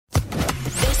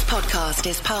podcast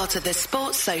is part of the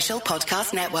Sports Social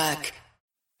Podcast Network.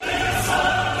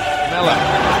 Miller,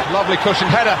 lovely cushion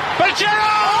header. But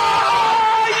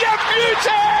Gerrard, you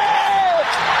beauty!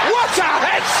 What a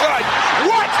head, son!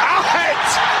 What a head!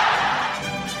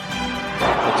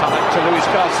 The time to Luis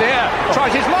Garcia.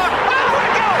 Tries his mark. Oh, what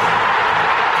a goal!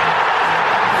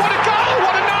 What a goal!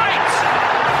 What a night!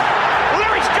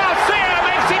 Luis Garcia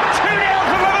makes it 2-0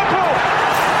 for Liverpool.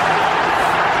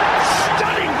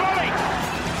 Stunning volley.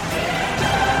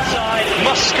 Side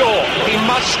must score. He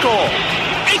must score.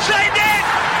 It's ended!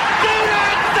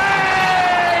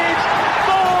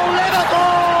 For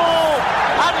Liverpool!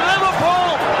 And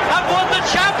Liverpool have won the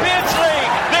Champions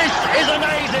League! This is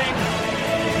amazing!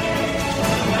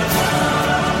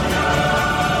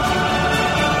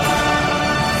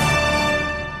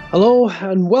 Hello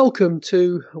and welcome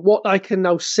to what I can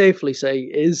now safely say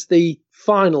is the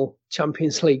final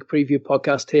Champions League preview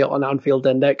podcast here on Anfield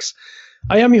Index.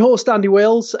 I am your host, Andy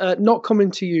Wales, not coming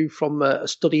to you from a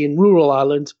study in rural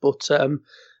Ireland, but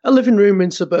a living room in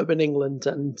suburban England.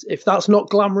 And if that's not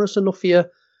glamorous enough for you,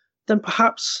 then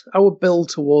perhaps our build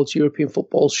towards European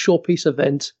football's showpiece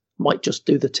event might just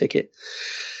do the ticket.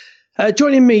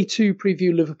 Joining me to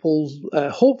preview Liverpool's,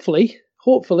 hopefully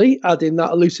adding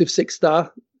that elusive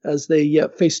 6-star as they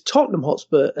face Tottenham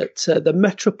Hotspur at the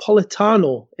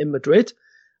Metropolitano in Madrid.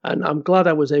 And I'm glad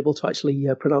I was able to actually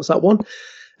pronounce that one.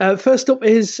 First up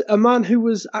is a man who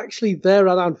was actually there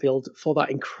at Anfield for that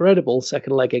incredible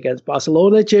second leg against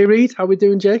Barcelona. Jay Reid, how are we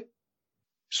doing, Jay?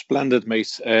 Splendid,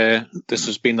 mate. This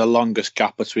has been the longest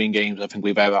gap between games I think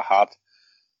we've ever had.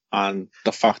 And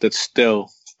the fact that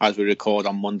still, as we record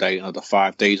on Monday, another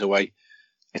 5 days away,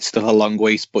 it's still a long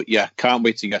wait. But yeah, can't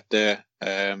wait to get there.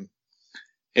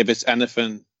 If it's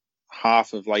anything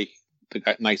half of like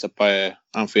the night up by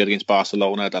Anfield against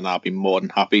Barcelona, then I'll be more than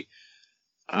happy.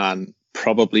 And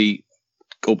probably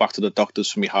go back to the doctors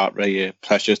for my heart rate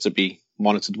pressure to be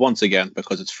monitored once again,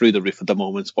 because it's through the roof at the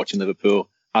moment watching Liverpool,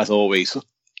 as always.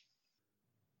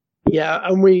 Yeah,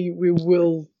 and we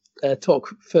will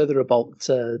talk further about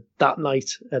that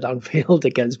night at Anfield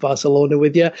against Barcelona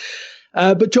with you.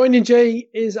 But joining Jay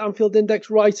is Anfield Index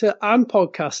writer and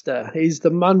podcaster. He's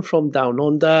the man from down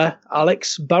under,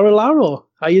 Alex Barilaro.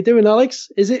 How you doing,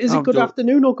 Alex? Is it good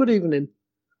afternoon or good evening?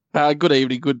 Good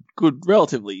evening, good,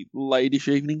 relatively late-ish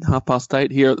evening,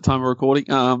 8:30 here at the time of recording.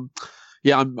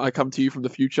 I come to you from the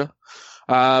future,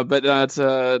 but that's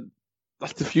the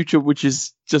future which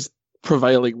is just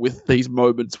prevailing with these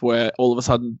moments where all of a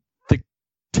sudden the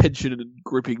tension and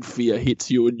gripping fear hits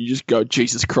you, and you just go,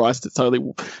 Jesus Christ! It's only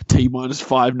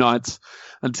T-5 nights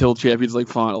until Champions League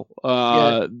final.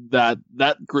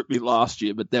 That gripped me last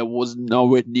year, but there was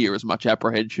nowhere near as much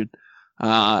apprehension.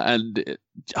 I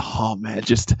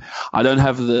don't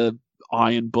have the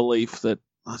iron belief that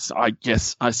I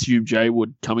assume Jay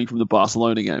would, coming from the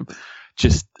Barcelona game.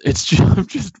 I'm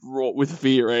just wrought with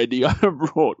fear, Andy. I'm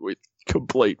wrought with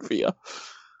complete fear.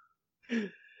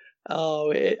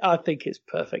 I think it's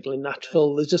perfectly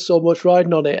natural. There's just so much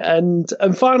riding on it. And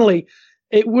finally,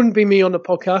 it wouldn't be me on the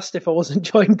podcast if I wasn't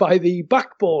joined by the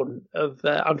backbone of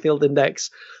Anfield Index,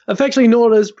 affectionately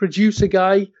known as Producer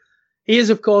Guy. He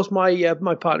is, of course, my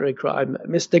partner in crime,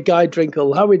 Mr. Guy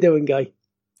Drinkle. How are we doing, Guy?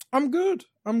 I'm good.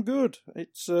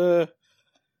 It's been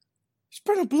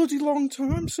a bloody long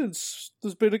time since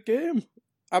there's been a game.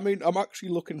 I mean, I'm actually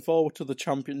looking forward to the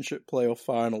Championship playoff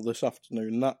final this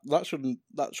afternoon. That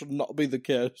should not be the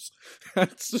case.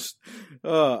 It's just,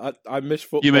 I miss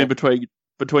football. You mean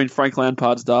between Frank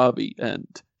Lampard's Derby and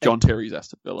John Terry's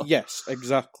Aston Villa? Yes,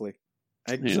 exactly.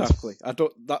 Exactly. Yes.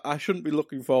 I shouldn't be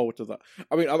looking forward to that.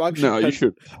 I mean, you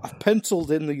should. I've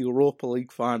penciled in the Europa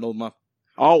League final, man.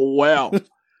 Oh wow.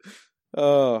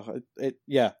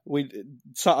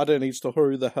 Saturday needs to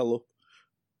hurry the hell up.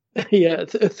 Yeah,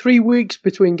 3 weeks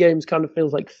between games kind of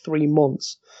feels like 3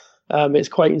 months. It's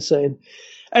quite insane.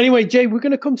 Anyway, Jay, we're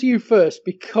going to come to you first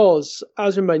because,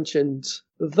 as we mentioned,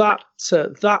 that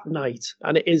night,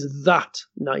 and it is that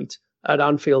night at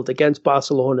Anfield against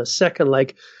Barcelona, second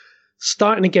leg,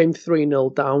 starting the game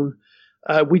 3-0 down.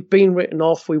 We'd been written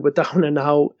off. We were down and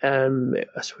out.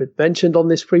 As we'd mentioned on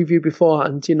this preview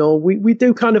beforehand, we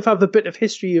do kind of have a bit of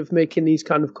history of making these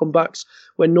kind of comebacks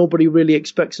when nobody really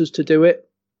expects us to do it.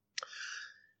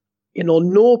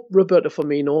 No Roberto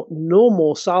Firmino, no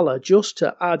more Salah, just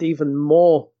to add even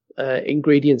more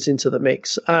ingredients into the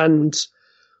mix. And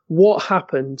what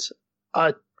happened?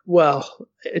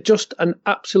 Just an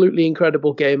absolutely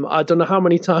incredible game. I don't know how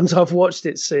many times I've watched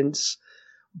it since,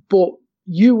 but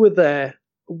you were there.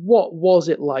 What was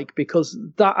it like? Because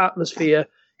that atmosphere,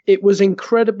 it was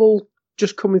incredible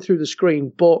just coming through the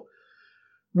screen, but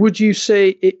Would you say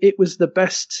it was the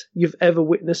best you've ever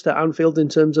witnessed at Anfield in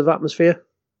terms of atmosphere?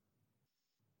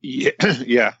 Yeah,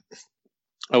 yeah.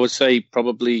 I would say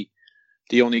probably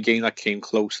the only game that came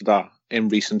close to that in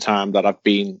recent time that I've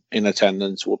been in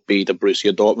attendance would be the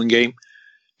Borussia Dortmund game,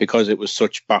 because it was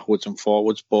such backwards and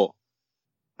forwards. But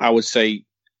I would say,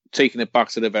 taking it back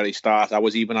to the very start, I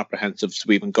was even apprehensive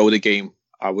to even go to the game.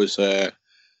 I was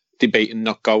debating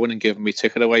not going and giving my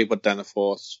ticket away, but then I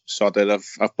thought, so that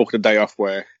I've booked a day off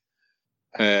work.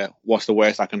 What's the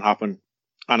worst that can happen?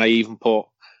 And I even put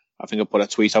a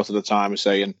tweet out at the time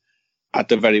saying, at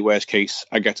the very worst case,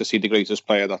 I get to see the greatest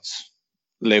player that's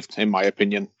lived, in my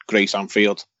opinion, grace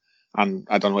Anfield. And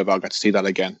I don't know if I'll get to see that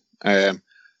again.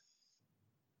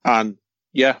 And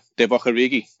yeah, Divock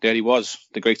Origi, there he was,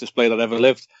 the greatest player that ever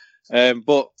lived.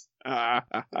 But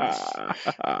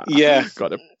yeah,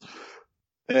 got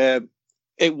him.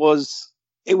 It was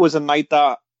a night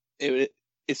that it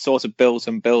sort of built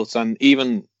and built, and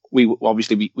even we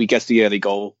get the early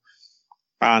goal,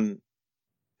 and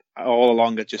all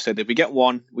along it just said if we get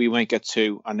one, we might get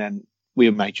two, and then we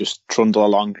might just trundle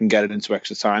along and get it into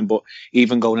extra time. But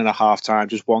even going in at half time,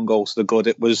 just one goal to the good,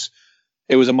 it was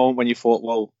a moment when you thought,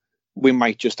 well, we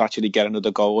might just actually get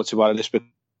another goal or two out of this,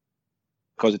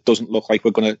 because it doesn't look like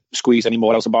we're going to squeeze any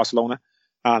more out of Barcelona.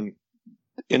 And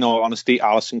in all honesty,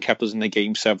 Alisson kept us in the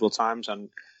game several times, and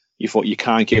you thought you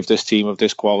can't give this team of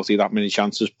this quality that many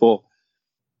chances. But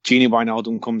Gini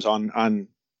Wijnaldum comes on, and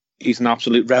he's an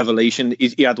absolute revelation.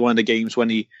 He had one of the games when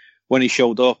he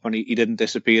showed up and he didn't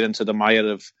disappear into the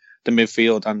mire of the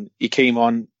midfield, and he came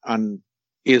on and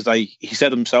he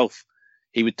said himself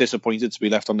he was disappointed to be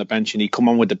left on the bench, and he come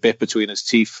on with the bit between his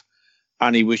teeth,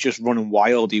 and he was just running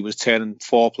wild. He was turning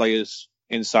 4 players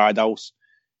inside out.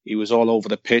 He was all over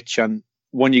the pitch, and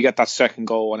when you get that second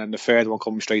goal and then the third one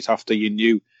coming straight after, you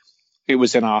knew it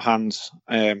was in our hands.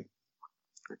 And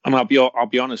I'll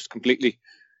be honest completely.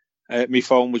 My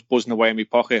phone was buzzing away in my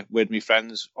pocket with my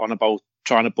friends on about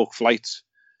trying to book flights,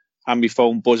 and my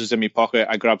phone buzzes in my pocket.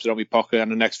 I grabs it out of my pocket,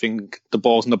 and the next thing, the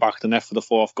ball's in the back of the net for the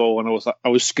 4th goal, and I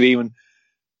was screaming,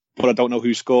 but I don't know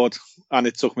who scored. And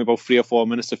it took me about 3 or 4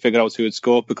 minutes to figure out who had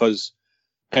scored, because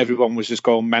everyone was just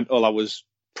going mental. I was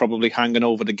probably hanging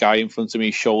over the guy in front of me,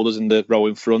 shoulders in the row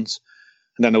in front,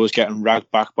 and then I was getting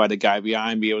ragged back by the guy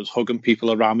behind me. I was hugging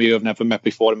people around me who I've never met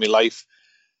before in my life,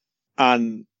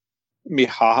 and my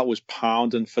heart was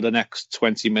pounding for the next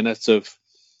 20 minutes of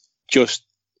just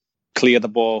clear the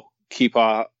ball, keep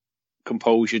our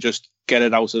composure, just get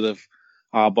it out of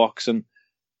our box. And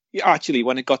actually,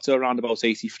 when it got to around about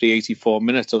 83, 84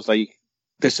 minutes, I was like,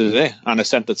 this is it. And I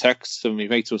sent the text to my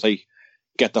mates, I was like,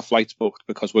 get the flights booked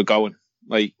because we're going.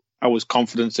 Like, I was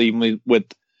confident, even with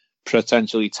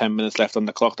potentially 10 minutes left on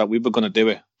the clock, that we were going to do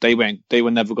it. They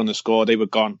were never going to score. They were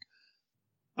gone.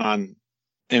 And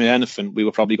in anything, we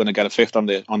were probably going to get a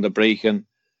 5th on the break. And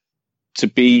to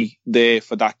be there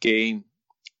for that game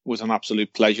was an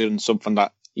absolute pleasure, and something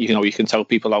that, you can tell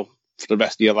people out for the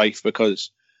rest of your life,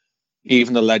 because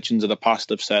even the legends of the past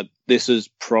have said this is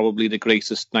probably the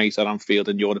greatest night at Anfield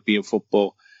in European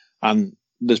football. And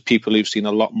there's people who've seen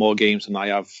a lot more games than I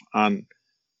have. And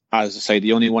as I say,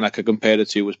 the only one I could compare it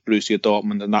to was Borussia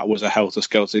Dortmund, and that was a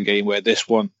helter-skelter game, where this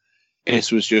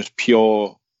was just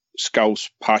pure Scouse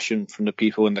passion from the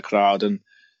people in the crowd, and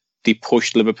they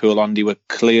pushed Liverpool on. They were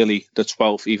clearly the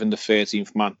 12th, even the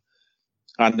 13th man.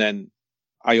 And then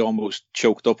I almost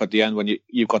choked up at the end when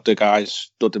you've got the guys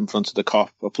stood in front of the Kop,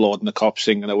 applauding the Kop,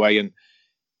 singing away, and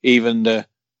even the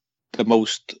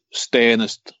most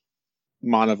sternest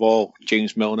man of all,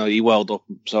 James Milner, he welled up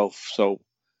himself. So,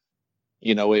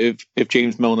 if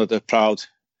James Milner, the proud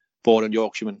born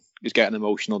Yorkshireman, is getting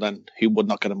emotional, then who would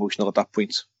not get emotional at that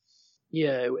point?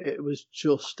 Yeah, it was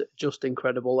just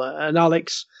incredible. And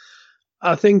Alex,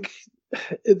 I think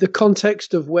the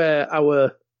context of where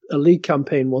our league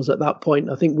campaign was at that point,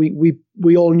 I think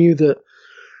we all knew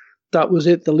that was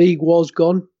it. The league was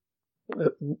gone.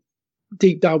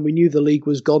 Deep down, we knew the league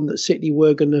was gone, that City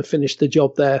were going to finish the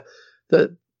job there,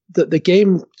 that the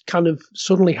game kind of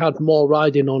suddenly had more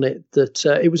riding on it, that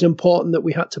it was important that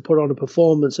we had to put on a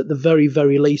performance at the very,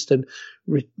 very least and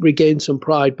regain some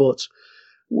pride. But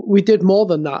we did more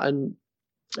than that. And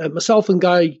myself and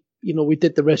Guy, we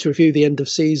did the rest review, the end of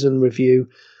season review.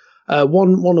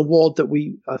 One award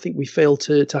that I think we failed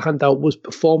to hand out was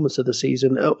performance of the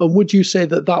season. And would you say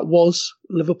that was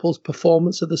Liverpool's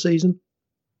performance of the season?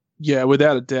 Yeah,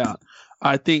 without a doubt.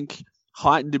 I think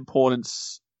heightened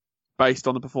importance based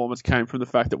on the performance came from the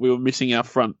fact that we were missing our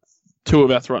two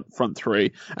of our front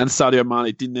three, and Sadio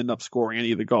Mane didn't end up scoring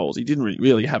any of the goals. He didn't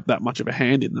really have that much of a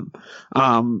hand in them.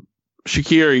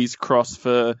 Shaqiri's cross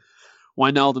for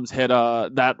Wijnaldum's header,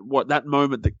 that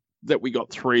moment that we got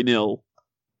 3-0,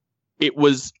 it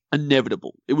was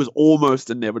inevitable. It was almost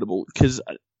inevitable because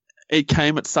it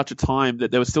came at such a time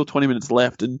that there was still 20 minutes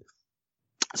left, and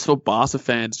I saw Barca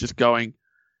fans just going,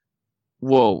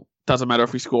 well, doesn't matter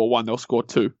if we score 1, they'll score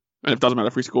 2. And it doesn't matter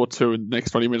if we score 2 in the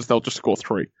next 20 minutes, they'll just score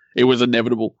 3. It was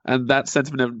inevitable. And that sense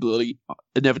of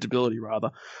inevitability,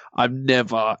 I've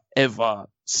never, ever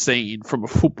seen from a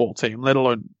football team, let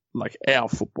alone like our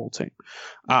football team.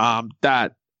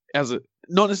 That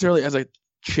not necessarily as a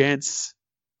chance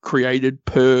created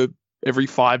per every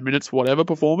 5 minutes, whatever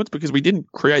performance, because we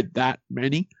didn't create that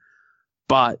many,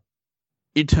 but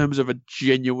in terms of a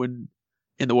genuine,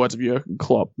 in the words of Jurgen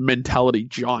Klopp, mentality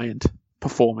giant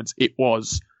performance, it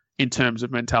was, in terms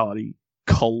of mentality,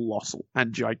 colossal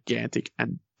and gigantic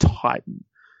and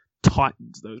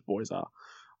titans those boys are.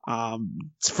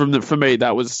 For me,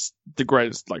 that was the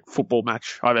greatest football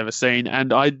match I've ever seen,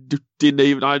 and I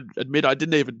admit I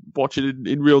didn't even watch it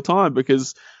in real time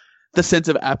because the sense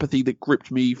of apathy that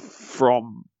gripped me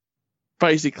from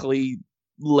basically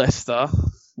Leicester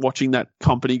watching that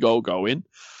Kompany goal go in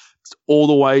all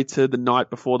the way to the night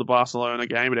before the Barcelona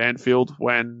game at Anfield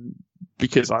when,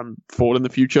 because I'm forward in the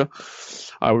future,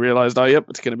 I realised,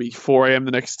 it's going to be 4 a.m.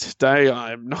 the next day.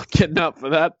 I'm not getting up for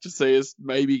that to see us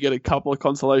maybe get a couple of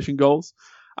consolation goals.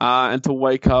 And to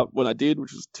wake up when I did,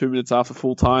 which was 2 minutes after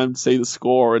full time, see the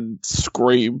score and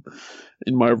scream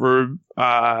in my room,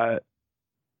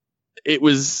 it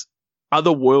was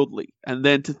otherworldly. And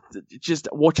then to just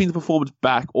watching the performance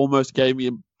back almost gave me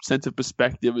a sense of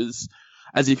perspective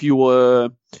as if you were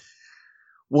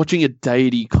watching a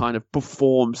deity kind of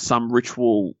perform some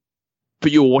ritual,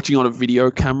 but you were watching on a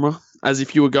video camera, as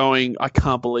if you were going, I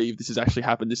can't believe this has actually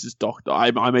happened. This is doctored.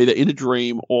 I'm either in a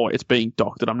dream or it's being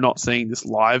doctored. I'm not seeing this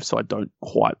live, so I don't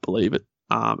quite believe it.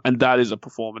 And that is a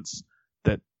performance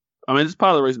that, it's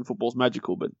part of the reason football's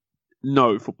magical, but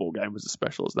no football game was as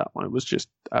special as that one. It was just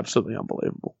absolutely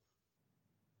unbelievable.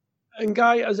 And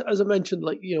Guy, as I mentioned,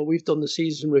 we've done the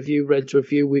season review, Reds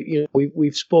review.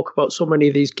 We've spoke about so many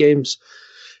of these games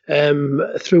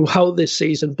throughout this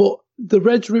season, but the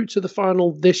Reds' route to the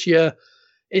final this year,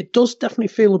 it does definitely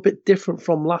feel a bit different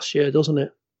from last year, doesn't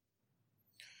it?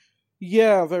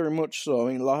 Yeah, very much so.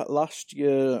 Last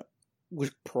year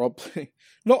was probably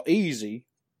not easy,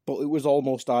 but it was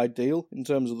almost ideal in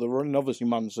terms of the run. Obviously,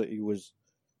 Man City was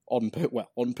on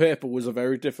paper was a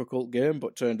very difficult game,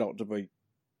 but turned out to be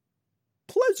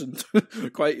pleasant,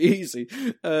 quite easy.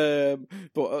 But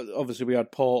obviously, we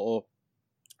had Porto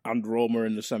and Roma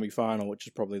in the semi-final, which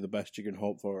is probably the best you can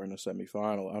hope for in a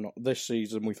semi-final. And this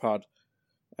season, we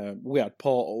had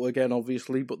Porto again,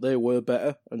 obviously, but they were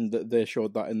better, and they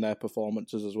showed that in their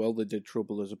performances as well. They did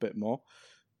trouble us a bit more.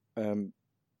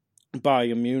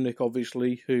 Bayern Munich,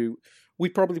 obviously, who we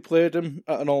probably played them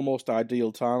at an almost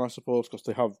ideal time, I suppose, because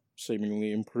they have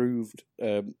seemingly improved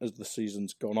as the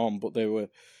season's gone on, but they're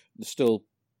still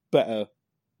better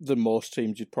than most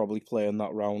teams you'd probably play in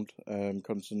that round,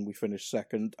 considering we finished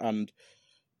second, and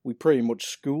we pretty much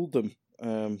schooled them.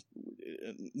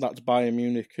 That's Bayern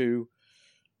Munich, who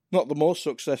not the most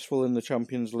successful in the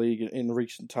Champions League in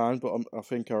recent times, but I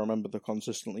think I remember they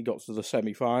consistently got to the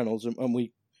semi-finals, and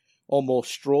we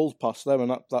almost strolled past them,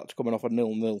 and that's coming off a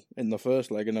 0-0 in the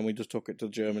first leg, and then we just took it to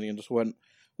Germany and just went,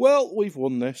 well, we've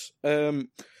won this. And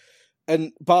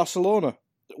Barcelona,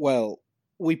 well,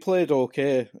 we played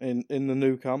okay in the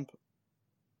Nou Camp,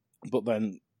 but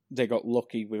then they got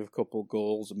lucky with a couple of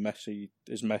goals, and Messi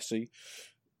is Messi.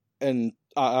 And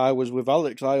I was with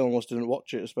Alex. I almost didn't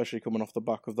watch it, especially coming off the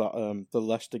back of that the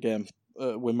Leicester game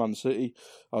with Man City.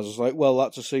 I was just like, well,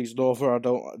 that's a season over.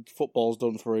 Football's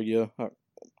done for a year.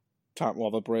 Time to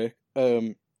have a break.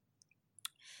 So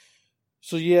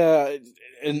yeah,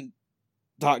 and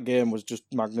that game was just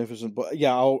magnificent. But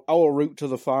yeah, our route to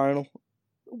the final,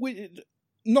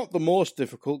 not the most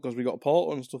difficult because we got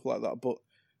Porto and stuff like that. But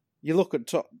you look at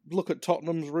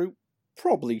Tottenham's route,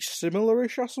 probably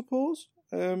similar-ish, I suppose.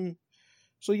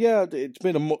 So yeah, it's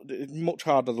been much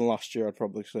harder than last year, I'd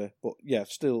probably say. But yeah,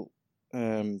 still,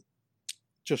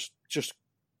 just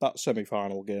that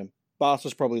semi-final game.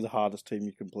 Barca's probably the hardest team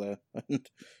you can play, and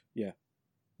yeah,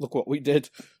 look what we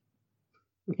did.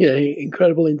 Yeah,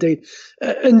 incredible indeed.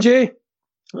 And Jay,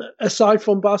 aside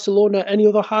from Barcelona, any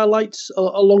other highlights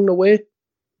along the way?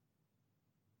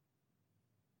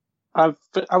 I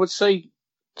would say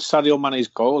Sadio Mane's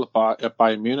goal at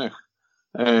Bayern Munich.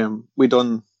 We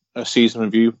done a season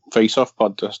review face-off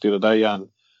podcast the other day, and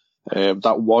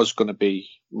that was going to be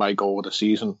my goal of the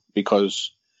season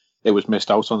because it was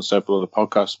missed out on several of the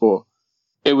podcasts. But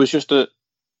it was just the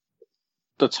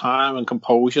the time and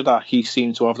composure that he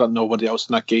seemed to have that nobody else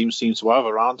in that game seemed to have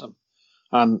around him.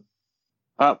 And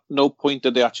at no point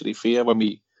did they actually fear when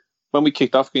we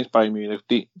kicked off against Bayern Munich.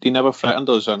 They never threatened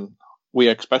us, and we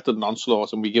expected an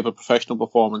onslaught, and we gave a professional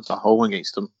performance at home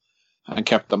against them and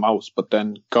kept them out. But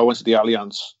then going to the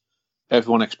Allianz,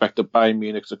 everyone expected Bayern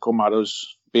Munich to come at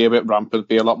us, be a bit rampant,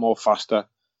 be a lot more faster,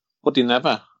 but they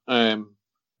never. And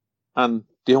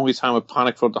the only time we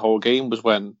panicked for the whole game was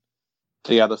when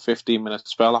they had a 15-minute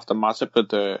spell after Matip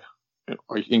had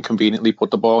inconveniently put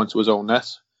the ball into his own net.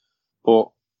 But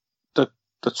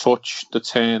the touch, the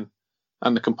turn,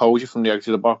 and the composure from the edge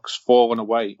of the box, falling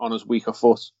away on his weaker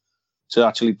foot to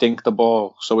actually dink the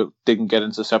ball so it didn't get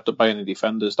intercepted by any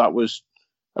defenders, that was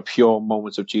a pure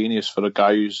moment of genius for a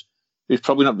guy who's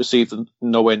probably not received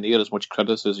nowhere near as much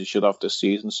credit as he should have this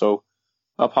season. So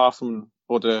apart from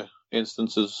other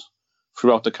instances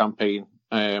throughout the campaign,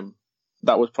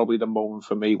 that was probably the moment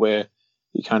for me where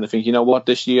you kind of think, you know what,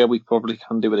 this year we probably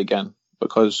can do it again,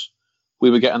 because we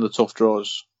were getting the tough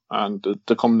draws, and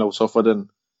to come no tougher than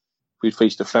we'd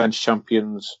faced the French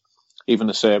champions, even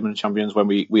the Serbian champions when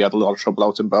we had a lot of trouble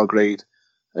out in Belgrade,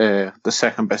 the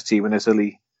second best team in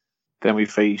Italy. Then we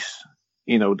face,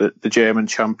 the German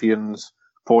champions,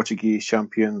 Portuguese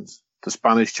champions, the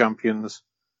Spanish champions,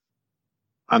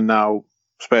 and now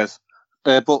Spurs.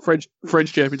 But French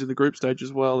champions in the group stage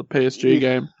as well, the PSG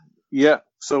game. Yeah,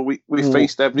 so we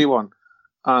faced everyone,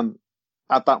 and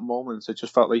at that moment it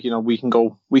just felt like we can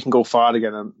go far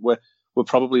again, and we're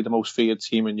probably the most feared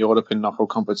team in Europe in knockout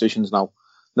competitions now.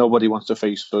 Nobody wants to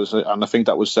face us, and I think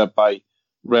that was said by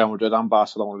Real Madrid and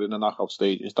Barcelona in the knockout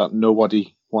stages, that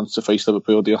nobody wants to face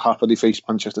Liverpool. They'll happily face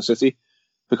Manchester City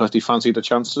because they fancy the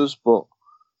chances, but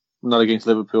not against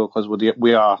Liverpool, because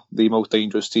we are the most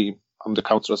dangerous team on the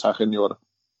counter-attack in Europe.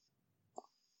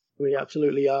 We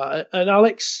absolutely are. And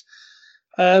Alex,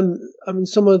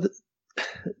 some of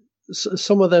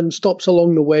them stops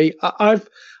along the way.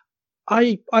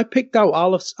 I picked out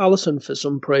Alisson for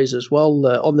some praise as well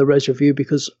on the Res Review,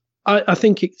 because I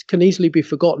think it can easily be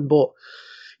forgotten, but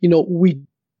we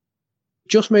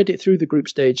just made it through the group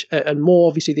stage, and more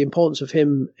obviously the importance of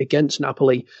him against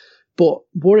Napoli. But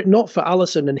were it not for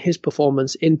Alisson and his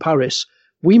performance in Paris,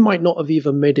 we might not have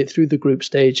even made it through the group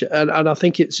stage. And I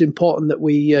think it's important that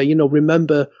we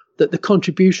remember that the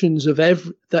contributions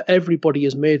that everybody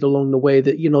has made along the way,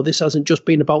 that this hasn't just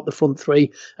been about the front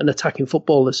three and attacking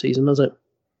football this season, has it?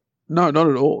 No, not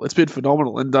at all. It's been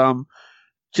phenomenal. And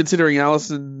considering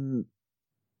Alisson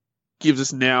gives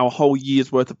us now a whole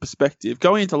year's worth of perspective.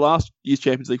 Going into last year's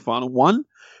Champions League final,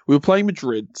 we were playing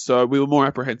Madrid, so we were more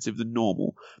apprehensive than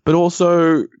normal. But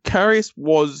also, Karius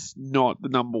was not the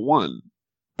number one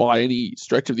by any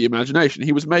stretch of the imagination.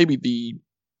 He was maybe the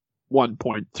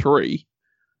 1.3,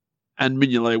 and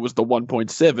Mignolet was the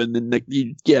 1.7, and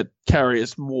you get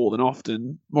Karius more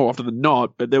often than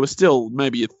not, but there was still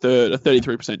maybe a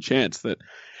 33% chance that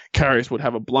Karius would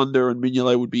have a blunder and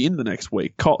Mignolet would be in the next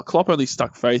week. Klopp only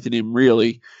stuck faith in him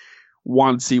really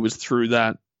once he was through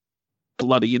that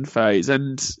bloody in phase.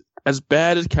 And as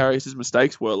bad as Karius'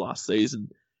 mistakes were last season,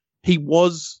 he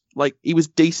was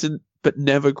decent but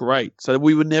never great. So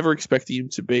we were never expecting him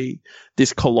to be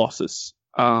this colossus.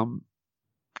 The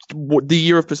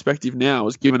year of perspective now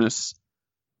has given us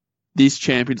this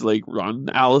Champions League run,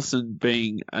 Alisson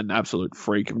being an absolute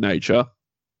freak of nature.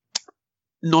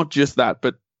 Not just that,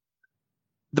 but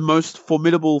the most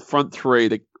formidable front three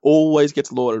that always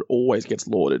gets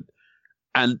lauded.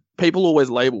 And people always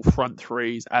label front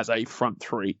threes as a front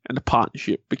three and a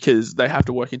partnership because they have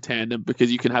to work in tandem,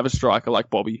 because you can have a striker like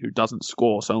Bobby who doesn't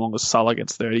score so long as Salah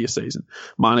gets 30 a season,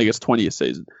 Mane gets 20 a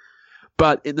season.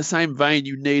 But in the same vein,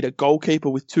 you need a goalkeeper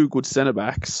with two good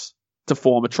centre-backs to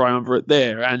form a triumvirate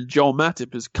there. And Joel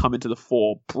Matip has come into the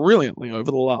fore brilliantly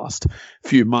over the last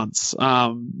few months.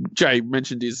 Jay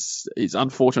mentioned his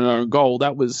unfortunate own goal.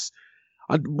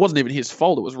 It wasn't even his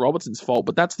fault. It was Robertson's fault.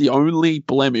 But that's the only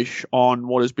blemish on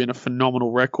what has been a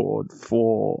phenomenal record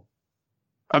for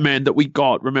a man that we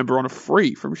got, remember, on a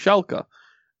free from Schalke.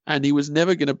 And he was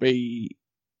never going to be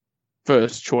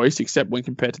first choice, except when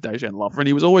compared to Dejan Lovren. And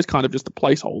he was always kind of just a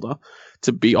placeholder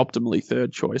to be optimally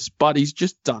third choice. But he's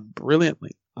just done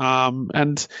brilliantly.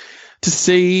 And to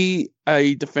see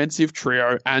a defensive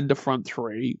trio and a front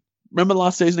three, remember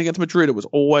last season against Madrid, it was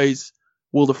always,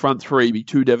 will the front three be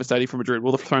too devastating for Madrid?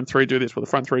 Will the front three do this? Will the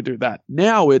front three do that?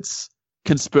 Now it's,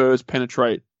 can Spurs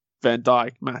penetrate Van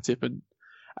Dijk, Matip,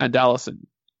 and Alisson?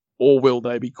 Or will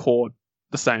they be caught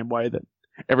the same way that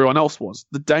everyone else was?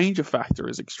 The danger factor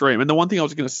is extreme. And the one thing I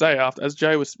was going to say after, as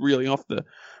Jay was reeling off the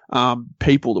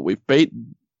people that we've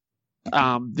beaten,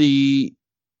 the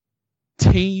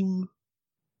team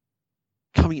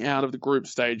coming out of the group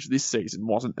stage this season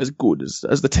wasn't as good as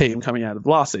the team coming out of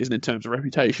last season in terms of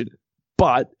reputation.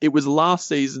 But it was last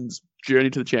season's journey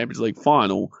to the Champions League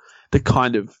final that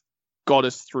kind of got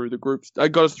us through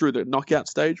the knockout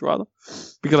stage, rather,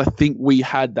 because I think we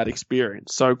had that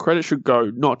experience. So credit should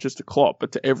go not just to Klopp,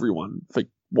 but to everyone for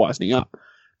wisening up.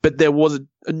 But there was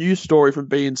a news story from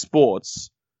beIN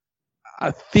Sports,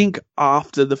 I think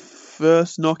after the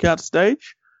first knockout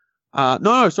stage.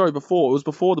 Before. It was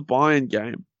before the Bayern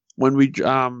game when we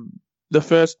the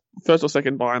first or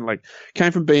second Bayern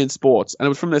came from beIN Sports, and it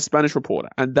was from their Spanish reporter,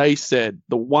 and they said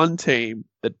the one team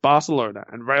that Barcelona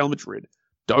and Real Madrid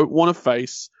don't want to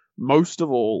face most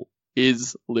of all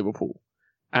is Liverpool,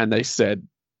 and they said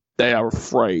they are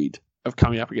afraid of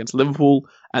coming up against Liverpool,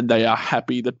 and they are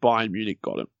happy that Bayern Munich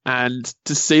got him. And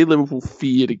to see Liverpool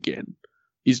feared again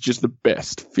is just the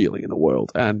best feeling in the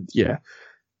world. And yeah,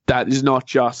 that is not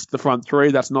just the front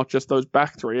three. That's not just those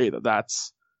back three either.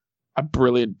 That's a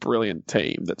brilliant, brilliant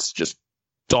team that's just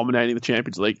dominating the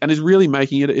Champions League and is really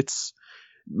making it its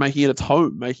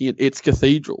home, making it its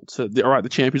cathedral. So, all right, the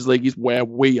Champions League is where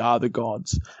we are the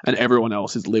gods and everyone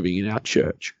else is living in our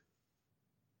church.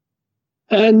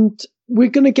 And we're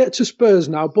going to get to Spurs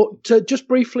now, but just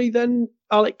briefly then,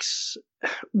 Alex,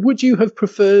 would you have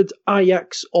preferred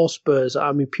Ajax or Spurs?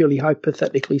 I mean, purely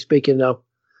hypothetically speaking now.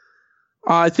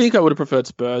 I think I would have preferred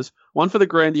Spurs. One, for the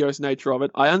grandiose nature of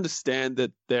it. I understand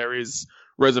that there is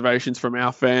reservations from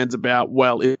our fans about,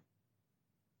 well, if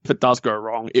it does go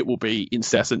wrong, it will be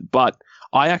incessant. But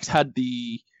Ajax had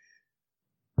the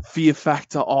fear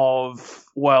factor of,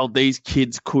 well, these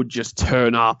kids could just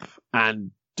turn up and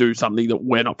do something that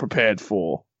we're not prepared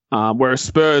for. Whereas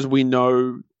Spurs, we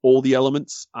know all the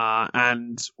elements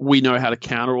and we know how to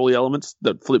counter all the elements.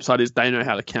 The flip side is they know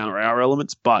how to counter our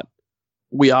elements, but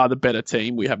we are the better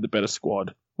team. We have the better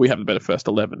squad. We have the better first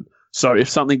 11. So if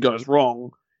something goes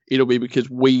wrong, it'll be because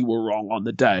we were wrong on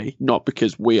the day, not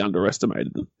because we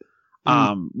underestimated them.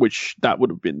 Which that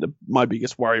would have been my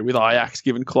biggest worry with Ajax,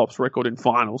 given Klopp's record in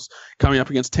finals, coming up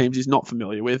against teams he's not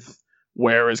familiar with.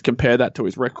 Whereas compare that to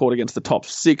his record against the top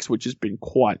six, which has been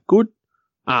quite good.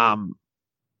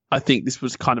 I think this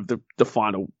was kind of the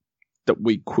final that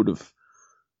we could have,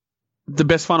 the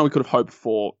best final we could have hoped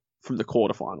for from the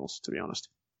quarterfinals, to be honest.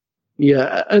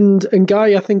 Yeah, and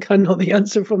Guy, I think I know the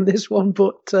answer from this one,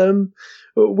 but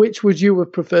which would you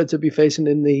have preferred to be facing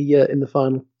in the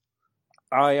final?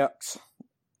 Ajax,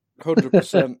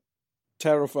 100%.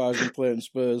 Terrifies them playing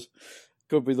Spurs.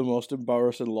 Could be the most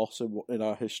embarrassing loss in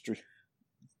our history.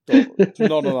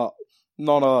 None of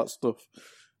that stuff.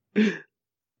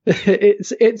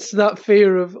 It's that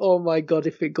fear of, oh my God,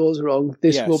 if it goes wrong,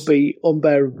 this will be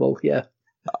unbearable. Yeah.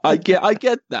 I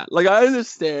get that. I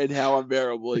understand how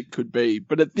unbearable it could be,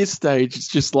 but at this stage, it's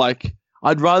just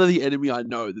I'd rather the enemy I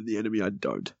know than the enemy I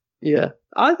don't. Yeah,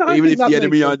 even if the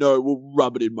enemy I know will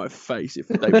rub it in my face if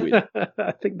they win.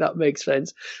 I think that makes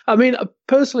sense. I mean,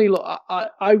 personally, look,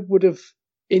 I would have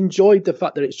enjoyed the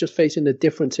fact that it's just facing a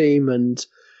different team, and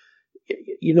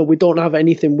we don't have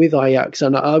anything with Ajax,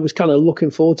 and I was kind of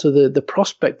looking forward to the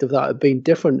prospect of that being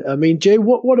different. I mean, Jay,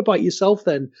 what about yourself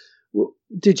then?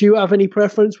 Did you have any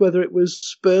preference whether it was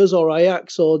Spurs or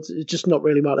Ajax, or did it just not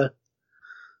really matter?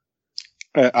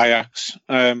 Ajax.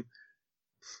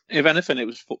 If anything, it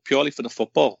was purely for the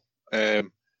football.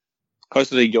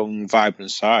 Because of the young,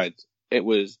 vibrant side, it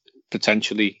was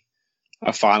potentially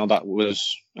a final that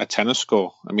was a tennis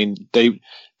score. I mean, they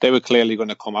were clearly going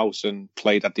to come out and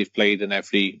play that they've played in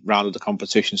every round of the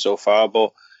competition so far.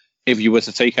 But if you were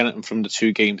to take anything from the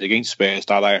two games against Spurs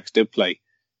that Ajax did play,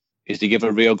 is they give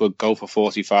a real good go for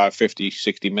 45, 50,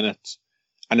 60 minutes.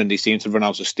 And then they seem to run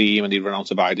out of steam and they run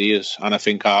out of ideas. And I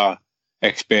think our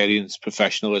experience,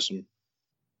 professionalism,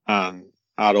 and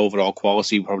our overall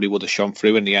quality probably would have shone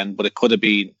through in the end. But it could have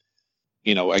been,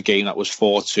 a game that was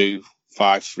 4-2,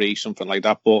 5-3, something like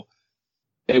that. But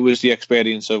it was the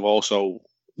experience of also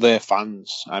their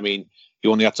fans. I mean,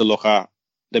 you only have to look at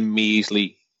the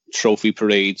measly trophy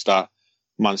parades that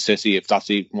Man City, if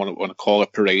that's even want to call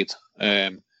it parade,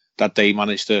 that they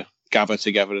managed to gather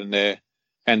together in their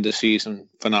end of season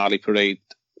finale parade,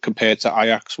 compared to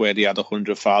Ajax, where they had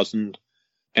 100,000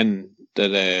 in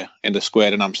the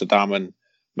square in Amsterdam, and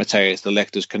Matthijs de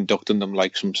Ligt is conducting them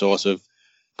like some sort of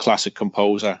classic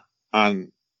composer.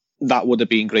 And that would have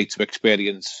been great to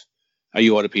experience a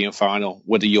European final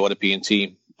with a European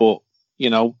team. But,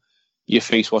 you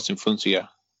face what's in front of you.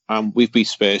 And we've beat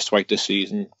Spurs twice this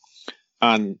season.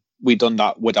 And we've done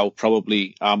that without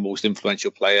probably our most influential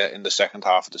player in the second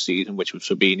half of the season, which was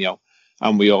Fabinho.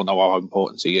 And we all know how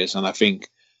important he is. And I think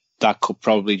that could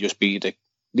probably just be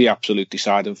the absolute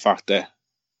deciding factor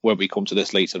when we come to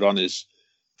this later on, is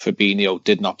Fabinho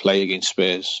did not play against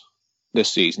Spurs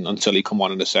this season until he come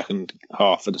on in the second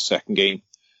half of the second game,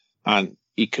 and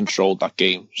he controlled that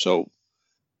game. So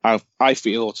I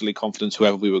feel utterly confident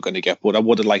whoever we were going to get, but I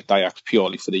would have liked Ajax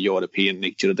purely for the European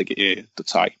nature of the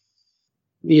tie.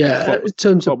 Yeah, in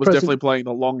terms of was definitely playing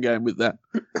the long game with that.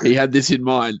 He had this in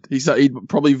mind. He'd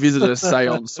probably visited a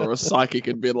seance or a psychic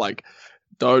and been like,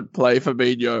 don't play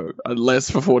Fabinho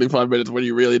unless for 45 minutes when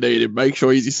you really need him. Make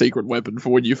sure he's your secret weapon for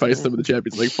when you face them in the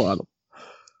Champions League final.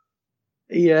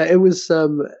 Yeah, it was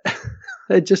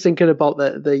just thinking about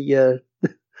the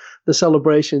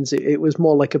celebrations. It was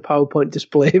more like a PowerPoint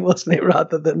display, wasn't it,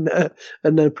 rather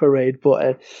than a parade.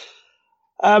 But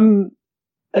and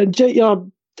Jay,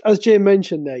 as Jay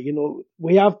mentioned there,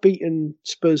 we have beaten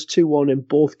Spurs 2-1 in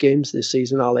both games this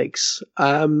season, Alex.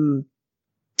 And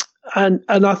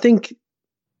I think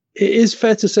it is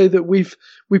fair to say that we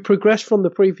progressed from the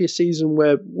previous season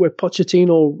where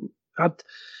Pochettino had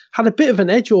a bit of an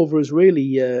edge over us,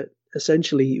 really.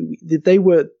 Essentially, they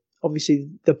were obviously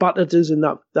the battered us in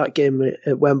that game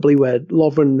at Wembley, where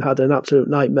Lovren had an absolute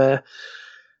nightmare.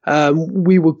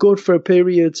 We were good for a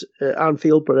period at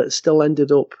Anfield, but it still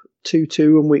ended up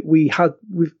 2-2, and we had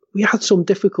some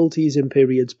difficulties in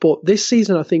periods. But this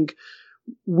season, I think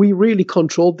we really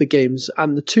controlled the games,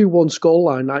 and the 2-1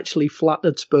 scoreline actually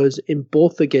flattered Spurs in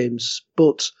both the games.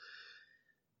 But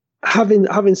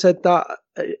having said that,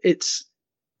 it's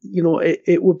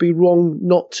it would be wrong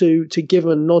not to give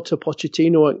a nod to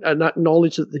Pochettino and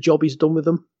acknowledge that the job he's done with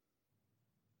them.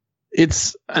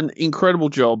 It's an incredible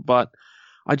job, but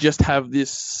I just have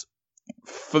this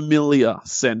familiar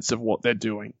sense of what they're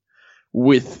doing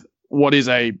with what is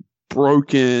a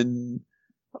fractured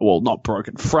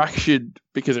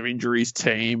because of injuries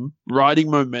team, riding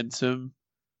momentum,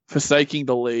 forsaking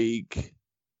the league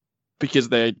because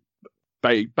they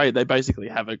basically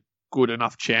have a good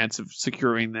enough chance of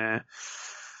securing their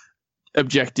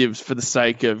objectives for the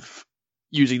sake of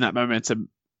using that momentum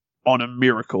on a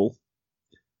miracle,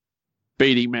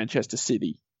 beating Manchester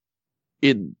City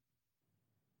in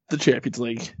the Champions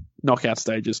League knockout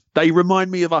stages. They remind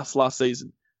me of us last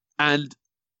season. And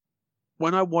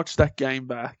when I watched that game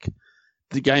back,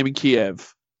 the game in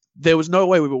Kiev, there was no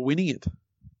way we were winning it.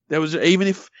 There was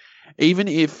even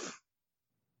if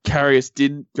Karius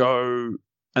didn't go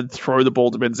and throw the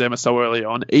ball to Benzema so early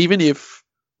on, even if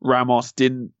Ramos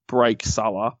didn't break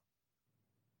Salah,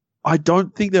 I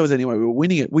don't think there was any way we were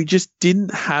winning it. We just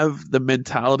didn't have the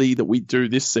mentality that we do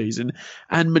this season.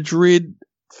 And Madrid,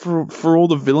 for all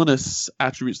the villainous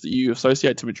attributes that you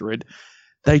associate to Madrid,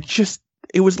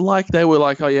 it was like they were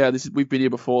like, oh yeah, we've been here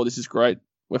before, this is great,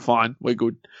 we're fine, we're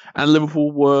good. And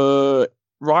Liverpool were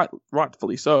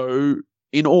rightfully so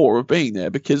in awe of being there,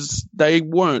 because we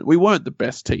weren't the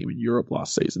best team in Europe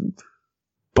last season,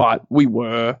 but we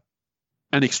were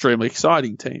an extremely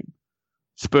exciting team.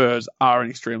 Spurs are an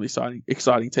extremely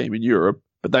exciting team in Europe,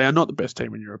 but they are not the best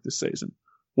team in Europe this season.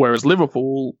 Whereas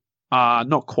Liverpool are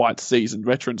not quite seasoned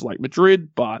veterans like Madrid,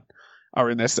 but are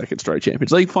in their second straight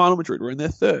Champions League final. Madrid were in their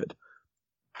third.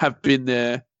 Have been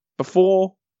there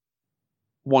before,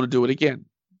 want to do it again.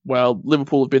 Well,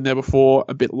 Liverpool have been there before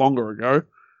a bit longer ago,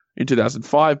 in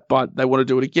 2005, but they want to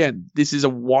do it again. This is a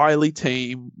wily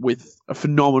team with a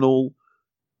phenomenal,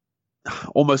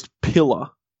 almost pillar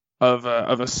of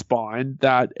a spine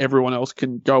that everyone else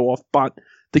can go off. But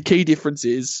the key difference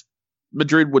is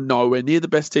Madrid were nowhere near the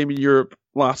best team in Europe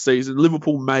last season.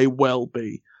 Liverpool may well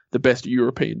be the best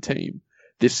European team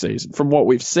this season. From what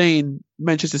we've seen,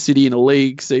 Manchester City in a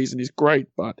league season is great,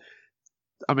 but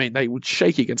I mean, they would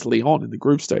shake against Lyon in the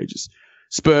group stages.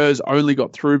 Spurs only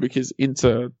got through because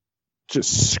Inter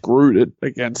just screwed it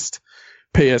against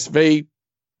PSV,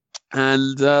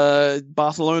 and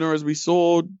Barcelona, as we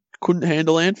saw, couldn't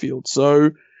handle Anfield.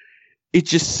 So it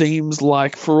just seems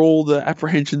like, for all the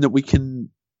apprehension that we can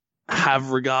have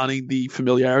regarding the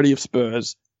familiarity of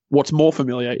Spurs, what's more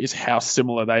familiar is how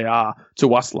similar they are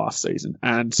to us last season.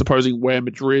 And supposing we're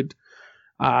Madrid,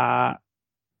 that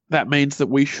means that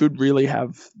we should really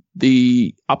have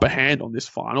the upper hand on this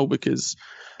final, because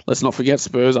let's not forget,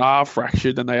 Spurs are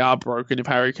fractured and they are broken. If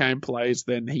Harry Kane plays,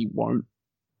 then he won't.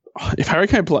 If Harry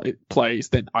Kane plays,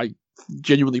 then I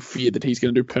genuinely fear that he's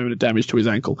going to do permanent damage to his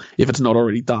ankle if it's not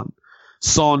already done.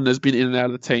 Son has been in and out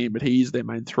of the team, but he's their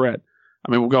main threat.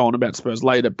 I mean, we'll go on about Spurs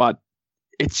later, but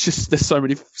it's just, there's so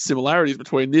many similarities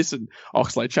between this and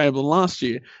Oxlade-Chamberlain last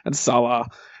year and Salah.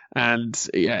 And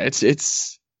yeah,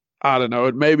 it's I don't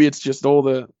know. Maybe it's just all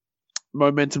the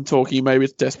momentum talking. Maybe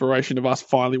it's desperation of us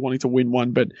finally wanting to win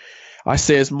one. But I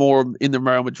see us more in the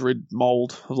Real Madrid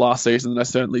mould of last season than I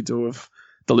certainly do of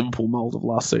the Liverpool mould of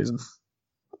last season.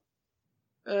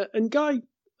 And Guy,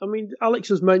 I mean, Alex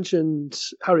has mentioned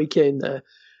Harry Kane there.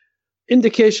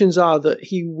 Indications are that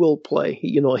he will play.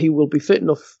 He will be fit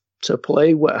enough to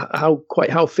play.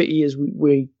 How fit he is,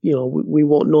 we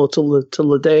won't know till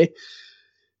the day.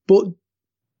 But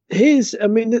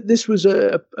this was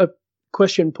a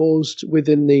question posed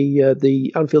within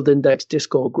the Anfield Index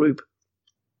Discord group,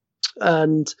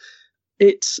 and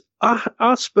it's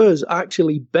are Spurs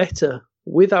actually better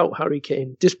without Harry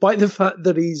Kane, despite the fact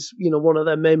that he's one of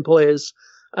their main players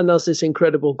and has this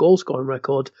incredible goal scoring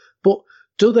record? But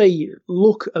do they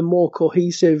look a more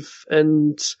cohesive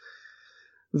and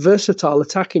versatile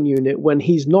attacking unit when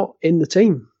he's not in the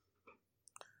team?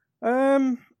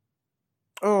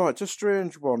 It's a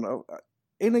strange one.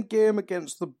 In a game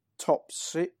against the top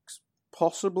six,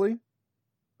 possibly,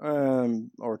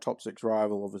 or a top six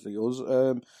rival, obviously us,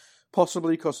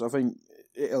 possibly, because I think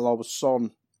it allows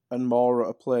Son and Moura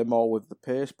to play more with the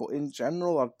pace. But in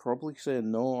general, I'd probably say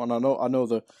no. And I know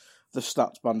the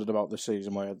stats banded about this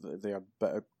season where they had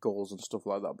better goals and stuff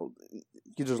like that. But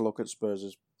you just look at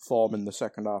Spurs' form in the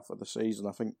second half of the season.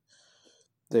 I think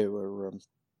they were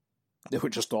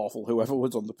just awful, whoever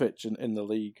was on the pitch in the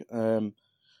league.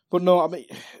 But no, I mean,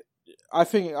 I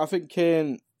think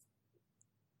Kane's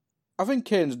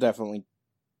definitely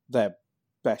their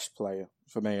best player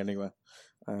for me anyway.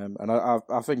 And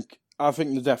I think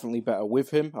they're definitely better with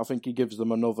him. I think he gives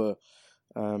them another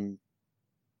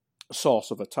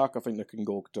source of attack. I think they can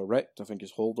go direct. I think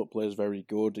his hold-up play is very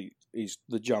good. He's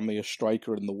the jammiest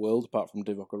striker in the world, apart from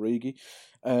Divock Origi.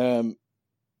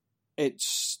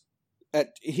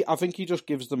 I think he just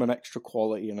gives them an extra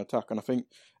quality in attack, and I think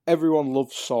everyone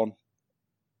loves Son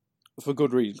for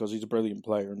good reason, because he's a brilliant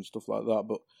player and stuff like that.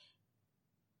 But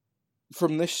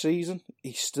from this season,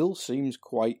 he still seems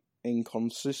quite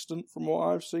inconsistent from what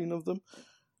I've seen of them.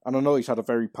 And I know he's had a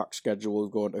very packed schedule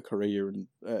of going to Korea and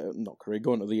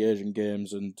going to the Asian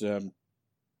Games and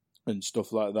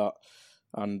stuff like that.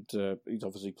 And he's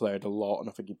obviously played a lot, and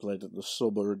I think he played at the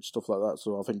Summer and stuff like that.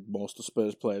 So I think most of the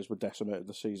Spurs players were decimated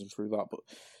the season through that. But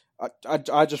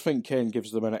I just think Kane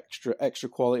gives them an extra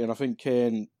quality, and I think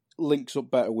Kane links up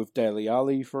better with Dele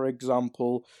Alli, for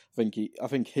example. I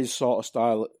think his sort of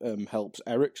style helps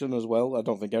Eriksen as well. I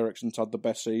don't think Eriksen's had the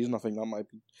best season. I think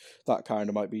that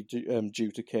might be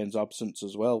due to Kane's absence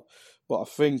as well. But I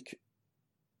think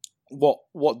what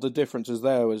the difference is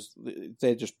there is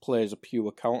they just play as a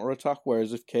pure counter attack.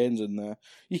 Whereas if Kane's in there,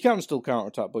 you can still counter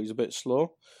attack, but he's a bit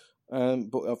slow.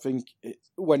 But I think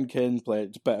when Kane plays,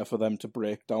 it's better for them to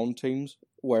break down teams.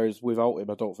 Whereas without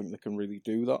him, I don't think they can really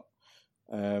do that.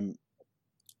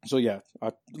 So yeah,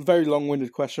 a very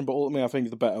long-winded question, but ultimately I think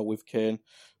the better with Kane.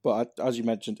 But as you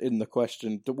mentioned in the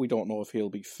question, we don't know if he'll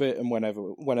be fit, and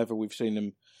whenever we've seen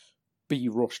him be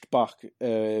rushed back,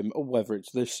 whether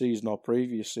it's this season or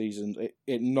previous seasons,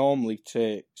 it normally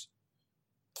takes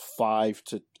 5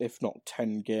 to, if not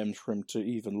 10 games for him to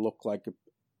even look like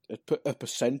a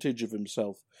percentage of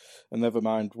himself, and never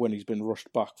mind when he's been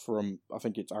rushed back from, I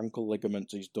think it's ankle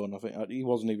ligaments he's done. I think he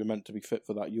wasn't even meant to be fit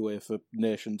for that UEFA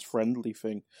Nations friendly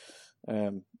thing.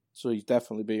 So he's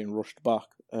definitely being rushed back.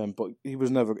 But he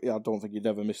was never, I don't think he'd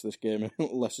ever miss this game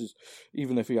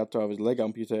even if he had to have his leg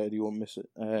amputated, he won't miss it.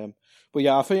 But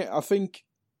yeah, I think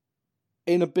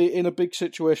in a big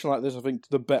situation like this, I think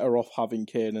they're better off having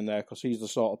Kane in there, because he's the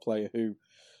sort of player who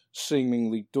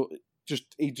seemingly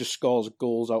he just scores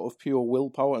goals out of pure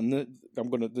willpower. And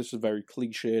this is very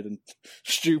cliched and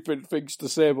stupid things to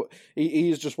say, but he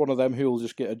is just one of them who will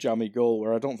just get a jammy goal,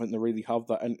 where I don't think they really have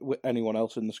that anyone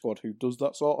else in the squad who does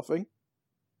that sort of thing.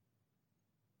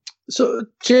 So,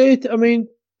 Jade, I mean,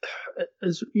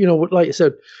 as you know, like you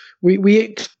said,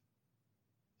 we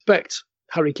expect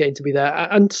Harry Kane to be there,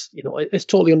 and it's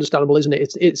totally understandable, isn't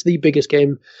it? It's the biggest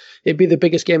game. It'd be the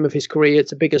biggest game of his career. It's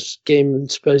the biggest game in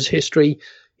Spurs history.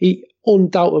 He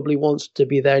undoubtedly wants to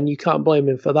be there, and you can't blame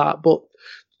him for that. But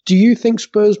do you think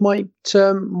Spurs might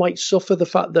suffer the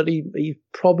fact that he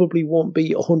probably won't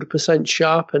be 100%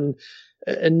 sharp,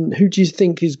 and who do you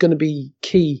think is going to be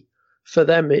key for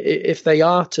them if they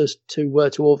are to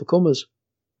overcome us?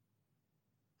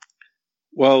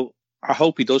 Well, I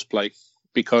hope he does play,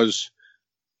 because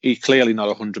he's clearly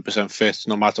not 100% fit,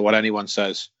 no matter what anyone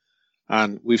says.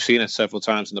 And we've seen it several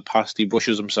times in the past. He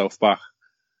rushes himself back,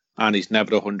 and he's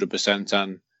never 100%,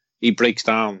 and he breaks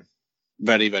down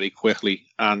very, very quickly.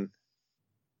 And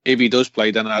if he does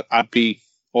play, then I'd be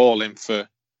all in for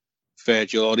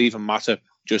Virgil or even Matip,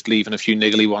 just leaving a few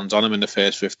niggly ones on him in the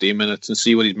first 15 minutes and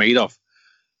see what he's made of.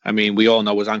 I mean, we all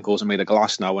know his ankles are made of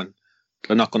glass now, and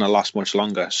they're not going to last much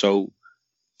longer. So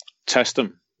test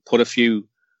him, put a few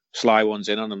sly ones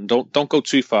in on him. Don't go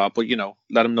too far, but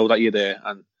let him know that you're there,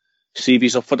 and see if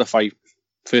he's up for the fight.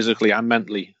 physically and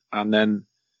mentally. And then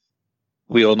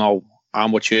we all know how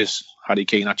much is Harry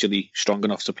Kane actually strong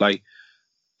enough to play.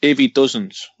 If he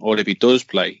doesn't, or if he does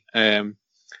play,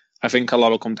 I think a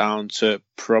lot will come down to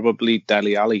probably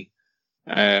Dele Alli.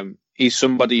 He's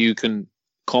somebody who can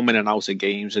come in and out of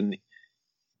games, and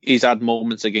he's had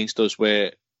moments against us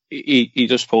where he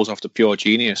just pulls off the pure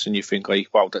genius, and you think like,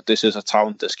 wow, that this is a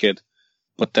talent, this kid.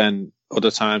 But then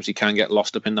other times he can get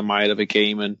lost up in the mire of a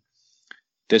game, and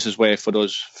this is where for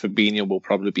us, Fabinho will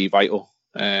probably be vital.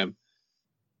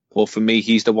 Well, for me,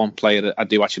 he's the one player that I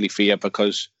do actually fear,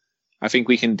 because I think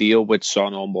we can deal with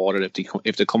Son or Moura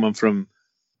if they're coming from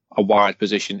a wide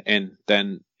position in.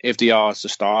 Then if they are the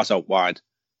stars out wide,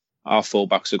 our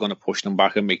fullbacks are going to push them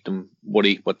back and make them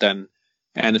worry. But then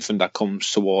anything that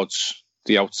comes towards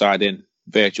the outside in,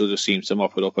 Virgil just seems to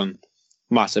mop it up, and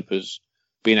Matip has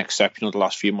been exceptional the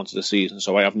last few months of the season.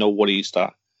 So I have no worries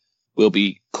that we'll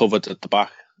be covered at the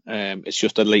back. It's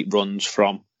just the late runs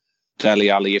from Dele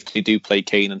Alli. If they do play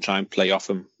Kane and try and play off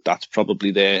him, that's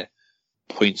probably their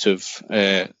point of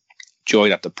joy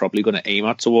that they're probably going to aim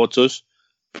at towards us,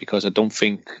 because I don't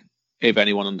think, if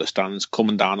anyone understands,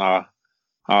 coming down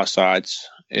our sides,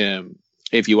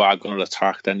 if you are going to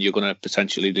attack, then you're going to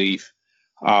potentially leave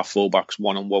our fullbacks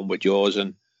one-on-one with yours,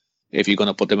 and if you're going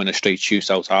to put them in a straight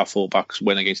shootout, our fullbacks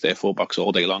win against their fullbacks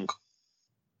all day long.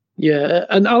 Yeah,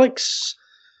 and Alex,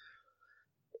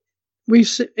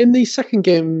 in the second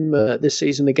game this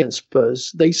season against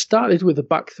Spurs, they started with a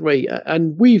back three,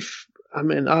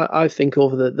 and I think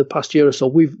over the past year or so,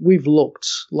 we've looked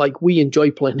like we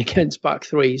enjoy playing against back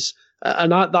threes,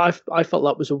 and I felt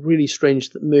that was a really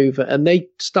strange move. And they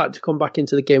started to come back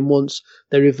into the game once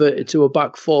they reverted to a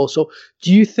back four. So,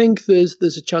 do you think there's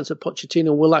a chance that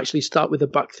Pochettino will actually start with a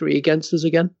back three against us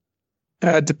again?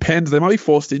 It depends. They might be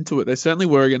forced into it. They certainly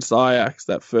were against Ajax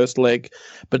that first leg,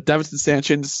 but Davinson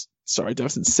Sanchez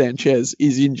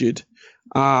is injured.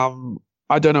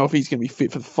 I don't know if he's going to be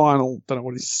fit for the final. Don't know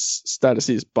what his status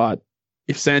is, but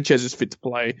if Sanchez is fit to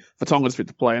play, Vertonghen's fit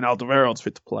to play, and Alderweireld's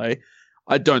fit to play,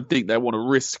 I don't think they want to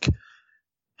risk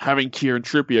having Kieran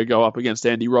Trippier go up against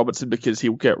Andy Robertson, because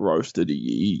he'll get roasted.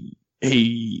 He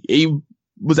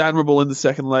was admirable in the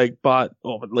second leg,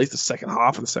 or at least the second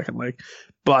half of the second leg,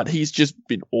 but he's just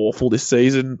been awful this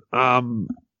season. I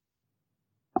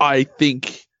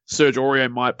think Serge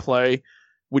Aurier might play,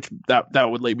 which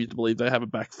that would lead me to believe they have a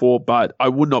back four, but I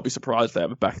would not be surprised if they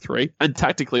have a back three. And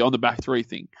tactically, on the back three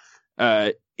thing,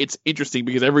 it's interesting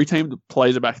because every team that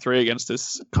plays a back three against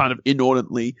us kind of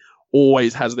inordinately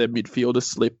always has their midfielders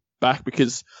slip back,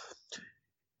 because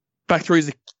back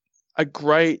threes are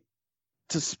great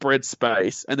to spread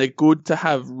space, and they're good to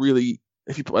have really,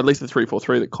 if you at least the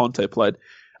 3-4-3 that Conte played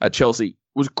at Chelsea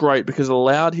was great because it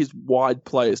allowed his wide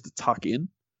players to tuck in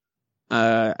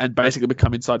and basically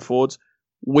become inside forwards.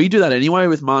 We do that anyway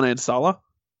with Mane and Salah,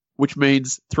 which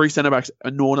means three centre-backs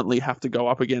inordinately have to go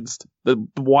up against, the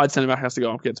wide centre-back has to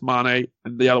go up against Mane,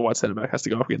 and the other wide centre-back has to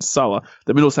go up against Salah.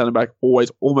 The middle centre-back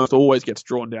almost always gets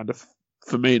drawn down to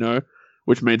Firmino,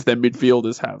 which means their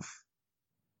midfielders have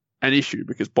an issue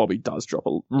because Bobby does drop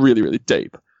really, really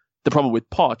deep. The problem with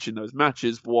Poch in those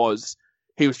matches was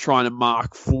he was trying to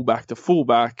mark fullback to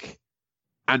fullback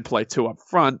and play two up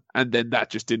front, and then that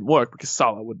just didn't work because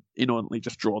Salah would inordinately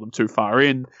just draw them too far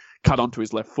in, cut onto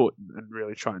his left foot, and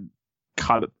really try and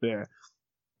cut it there,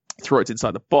 throw it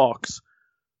inside the box.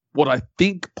 What I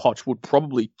think Poch would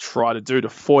probably try to do to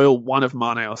foil one of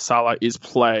Mane or Salah is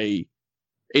play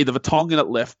either Vertonghen at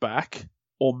left back,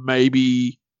 or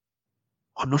maybe,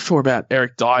 I'm not sure about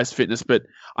Eric Dyer's fitness, but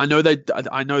I know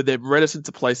they're reticent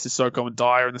to play Sissoko and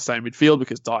Dyer in the same midfield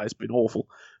because Dyer's been awful.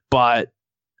 But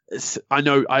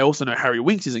I also know Harry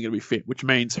Winks isn't going to be fit, which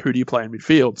means who do you play in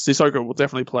midfield? Sissoko will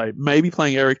definitely play. Maybe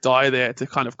playing Eric Dyer there to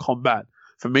kind of combat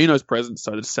Firmino's presence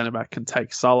so that centre back can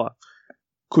take Salah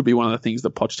could be one of the things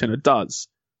that Pochettino does.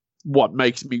 What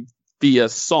makes me fear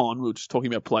Son, we were just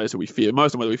talking about players who we fear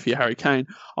most and whether we fear Harry Kane.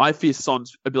 I fear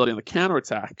Son's ability on the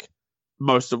counter-attack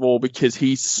most of all because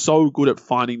he's so good at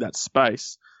finding that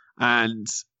space. And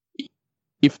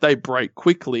if they break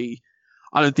quickly,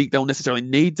 I don't think they'll necessarily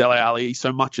need Dele Alli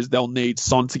so much as they'll need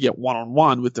Son to get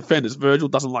one-on-one with defenders. Virgil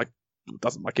doesn't like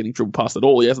getting dribbled past at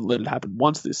all. He hasn't let it happen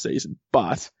once this season.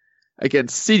 But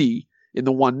against City in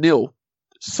the 1-0,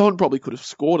 Son probably could have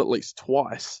scored at least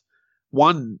twice.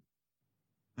 One,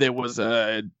 there was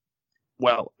a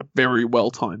very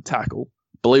well-timed tackle.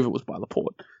 I believe it was by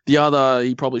Laporte. The other,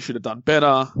 he probably should have done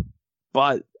better.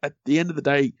 But at the end of the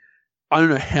day, I don't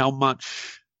know how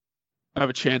much of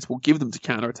a chance we'll give them to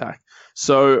counter-attack.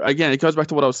 So, again, it goes back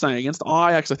to what I was saying. Against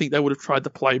Ajax, I think they would have tried to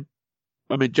play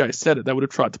I mean, Jay said it, they would have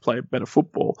tried to play better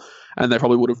football, and they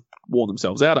probably would have worn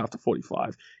themselves out after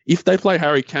 45. If they play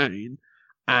Harry Kane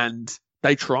and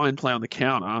they try and play on the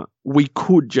counter, we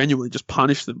could genuinely just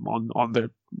punish them on the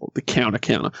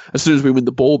counter as soon as we win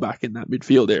the ball back in that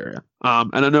midfield area.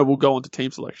 And I know we'll go on to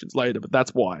team selections later, but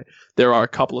that's why there are a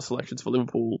couple of selections for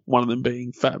Liverpool, one of them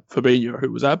being Fabinho,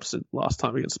 who was absent last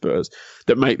time against Spurs,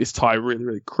 that make this tie really,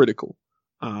 really critical.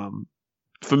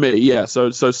 For me, yeah, so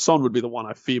Son would be the one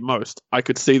I fear most. I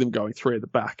could see them going 3 at the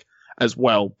back as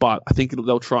well, but I think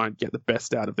they'll try and get the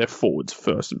best out of their forwards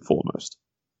first and foremost.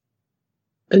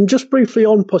 And just briefly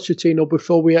on Pochettino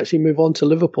before we actually move on to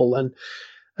Liverpool then,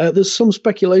 there's some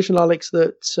speculation, Alex,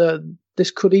 that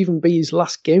this could even be his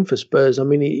last game for Spurs. I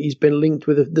mean, he's been linked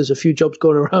with, there's a few jobs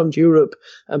going around Europe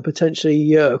and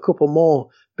potentially a couple more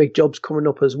big jobs coming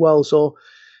up as well. So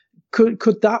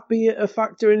could that be a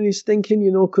factor in his thinking?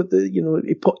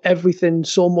 He put everything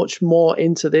so much more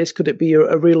into this? Could it be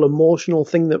a real emotional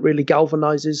thing that really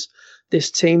galvanizes this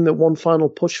team, that one final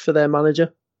push for their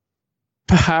manager?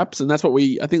 Perhaps, and that's what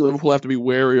I think Liverpool have to be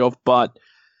wary of, but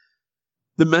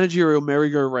the managerial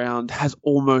merry-go-round has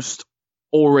almost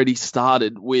already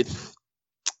started with,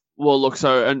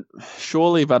 and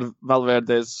surely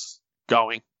Valverde's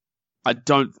going.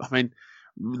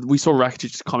 We saw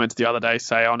Rakic's comments the other day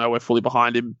say, oh no, we're fully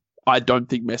behind him. I don't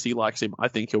think Messi likes him. I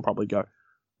think he'll probably go.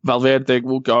 Valverde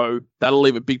will go. That'll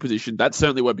leave a big position. That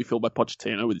certainly won't be filled by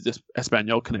Pochettino with his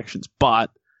Espanyol connections,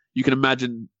 but you can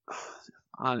imagine,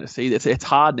 I don't know, it's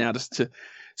hard now just to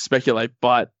speculate,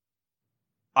 but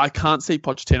I can't see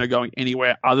Pochettino going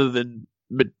anywhere other than,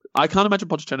 I can't imagine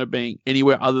Pochettino being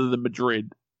anywhere other than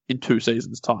Madrid in 2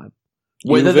 seasons' time.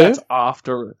 Whether that's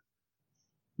after,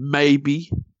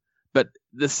 maybe, but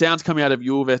the sounds coming out of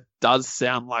Juve does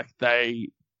sound like they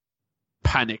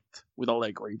panicked with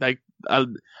Allegri.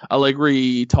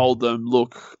 Allegri told them,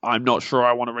 look, I'm not sure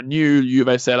I want to renew.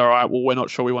 Juve said, all right, well, we're not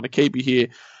sure we want to keep you here.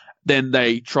 Then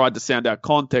they tried to sound out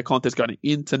Conte. Conte's going to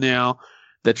Inter now.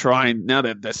 They're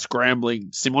scrambling.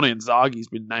 Simone Inzaghi's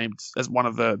been named as one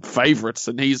of the favourites,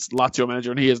 and he's Lazio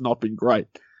manager, and he has not been great.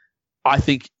 I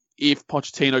think if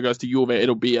Pochettino goes to Juve,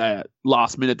 it'll be a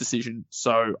last-minute decision,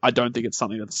 so I don't think it's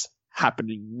something that's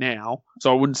happening now.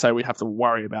 So I wouldn't say we have to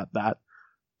worry about that.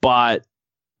 But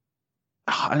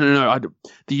I don't know.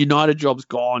 The United job's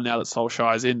gone now that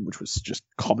Solskjaer's in, which was just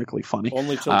comically funny.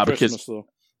 Only till Christmas, though.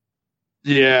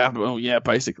 Yeah,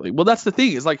 basically. Well, that's the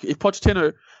thing. Is like if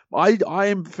Pochettino, I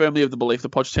am firmly of the belief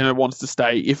that Pochettino wants to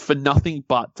stay, if for nothing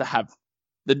but to have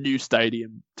the new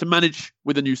stadium, to manage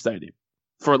with a new stadium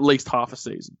for at least half a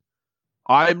season.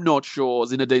 I'm not sure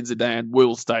Zinedine Zidane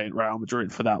will stay at Real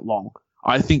Madrid for that long.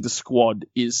 I think the squad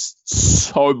is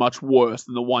so much worse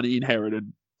than the one he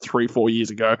inherited 3-4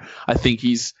 years ago. I think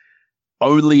he's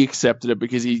only accepted it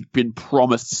because he's been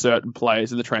promised certain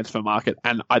players in the transfer market,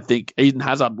 and I think Eden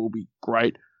Hazard will be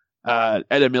great. Eder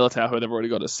Militao, who they've already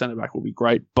got as centre-back, will be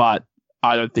great, but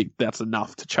I don't think that's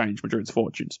enough to change Madrid's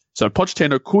fortunes. So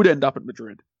Pochettino could end up at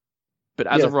Madrid, but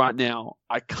as of right now,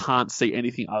 I can't see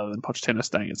anything other than Pochettino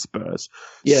staying at Spurs.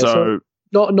 Yeah, so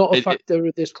not a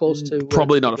factor this close to...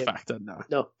 Probably not a factor,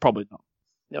 no. Probably not.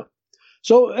 No.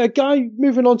 So, Guy,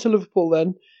 moving on to Liverpool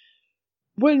then.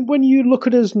 When you look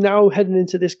at us now heading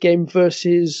into this game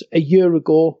versus a year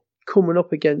ago coming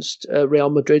up against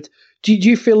Real Madrid, do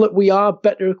you feel that we are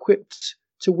better equipped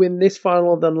to win this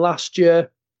final than last year?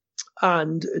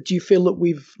 And do you feel that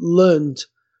we've learned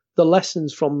the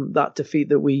lessons from that defeat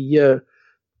that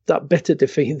bitter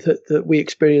defeat that we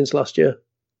experienced last year?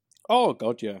 Oh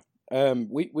God, yeah.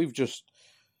 We've just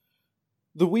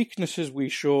the weaknesses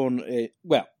we've shown.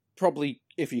 Probably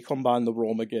if you combine the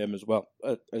Roma game as well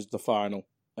as the final,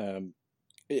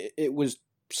 it was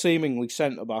seemingly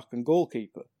centre back and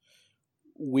goalkeeper.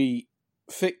 We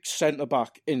fixed centre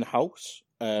back in house.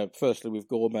 Firstly with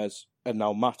Gomez and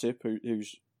now Matip,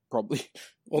 who's probably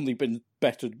only been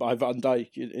bettered by Van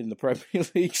Dijk in the Premier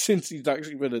League since he's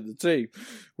actually been in the team,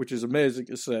 which is amazing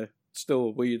to say.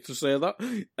 Still weird to say that.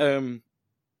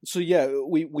 So yeah,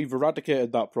 we've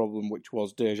eradicated that problem, which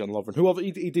was Dejan Lovren, who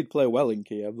he did play well in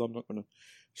Kiev. I'm not going to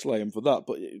slay him for that,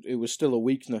 but it was still a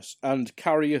weakness. And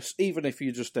Karius, even if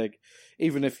you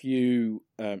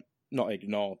not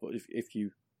ignore, but if you,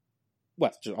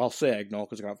 I'll say ignore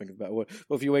because I can't think of a better word.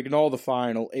 But if you ignore the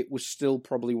final, it was still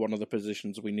probably one of the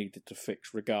positions we needed to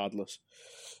fix, regardless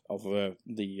of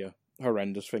the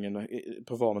horrendous thing in the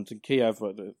performance in Kiev,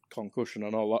 the concussion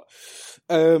and all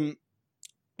that.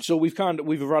 So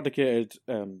we've eradicated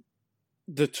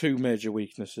the two major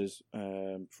weaknesses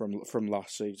from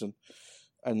last season,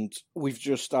 and we've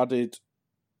just added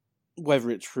whether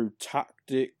it's through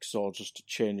tactics or just a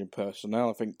change in personnel.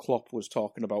 I think Klopp was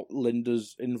talking about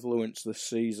Linda's influence this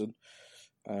season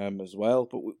as well.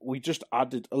 But we just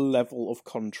added a level of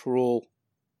control,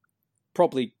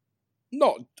 probably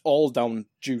not all down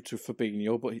due to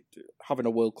Fabinho, but having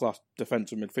a world-class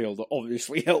defensive midfielder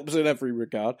obviously helps in every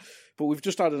regard. But we've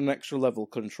just added an extra level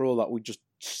of control that we just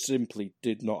simply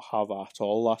did not have at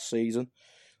all last season.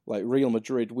 Like Real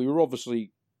Madrid, we were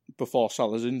obviously, before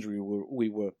Salah's injury, we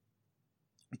were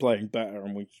playing better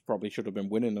and we probably should have been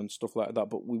winning and stuff like that,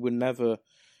 but we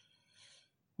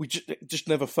just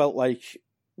never felt like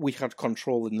we had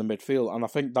control in the midfield, and I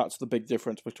think that's the big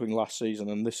difference between last season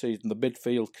and this season. The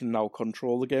midfield can now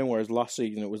control the game, whereas last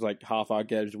season it was like half our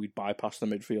games we'd bypass the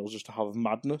midfield just to have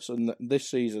madness, and this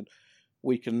season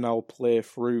we can now play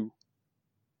through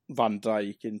Van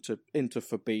Dijk into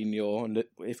Fabinho, and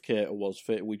if Keita was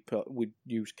fit, we'd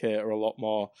use Keita a lot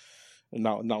more, and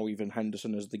now even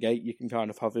Henderson as the gate, you can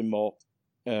kind of have him more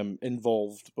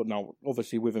involved, but now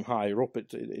obviously with him higher up,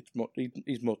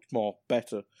 he's much more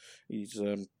better. He's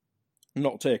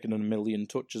not taking a million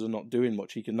touches and not doing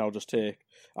much. He can now just take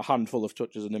a handful of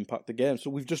touches and impact the game.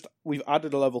 So we've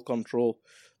added a level of control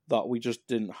that we just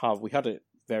didn't have. We had it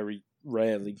very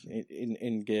rarely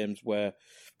in games where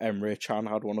Emre Can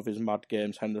had one of his mad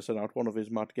games, Henderson had one of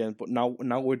his mad games, but now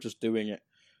we're just doing it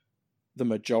the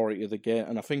majority of the game.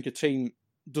 And I think a team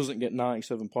doesn't get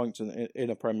 97 points in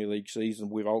a Premier League season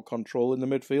without control in the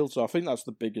midfield. So I think that's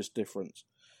the biggest difference.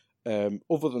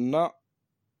 Other than that,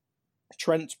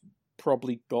 Trent's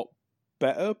probably got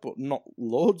better, but not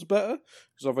loads better,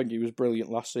 because I think he was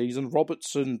brilliant last season.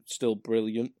 Robertson, still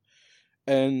brilliant.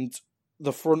 And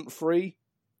the front three,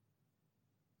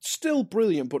 still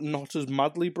brilliant, but not as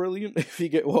madly brilliant, if you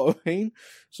get what I mean.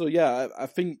 So yeah, I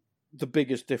think the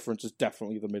biggest difference is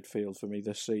definitely the midfield for me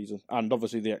this season, and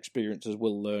obviously the experiences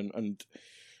will learn, and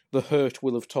the hurt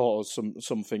will have taught us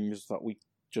some things that we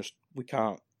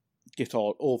can't get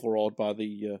overawed by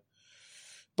the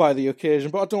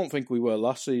occasion. But I don't think we were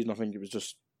last season. I think it was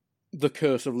just the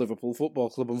curse of Liverpool Football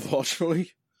Club,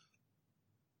 unfortunately.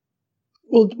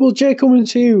 Well, Jay, coming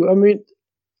to you, I mean,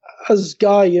 as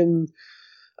Guy and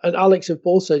Alex have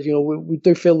both said, we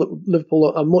do feel that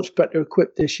Liverpool are much better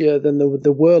equipped this year than they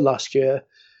were last year.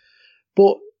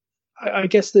 But I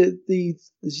guess the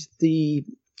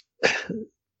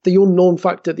unknown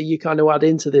factor that you kind of add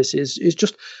into this is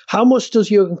just how much does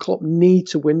Jurgen Klopp need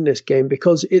to win this game?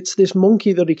 Because it's this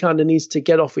monkey that he kind of needs to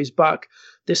get off his back.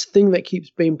 This thing that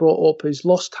keeps being brought up. He's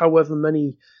lost however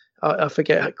many, I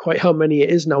forget quite how many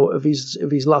it is now of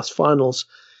his last finals.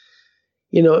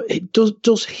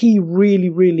 Does he really,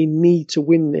 really need to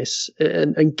win this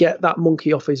and get that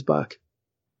monkey off his back?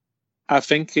 I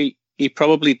think he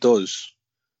probably does,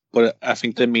 but I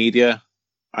think the media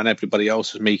and everybody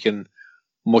else is making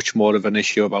much more of an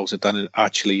issue about it than it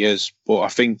actually is. But I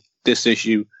think this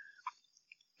issue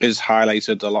is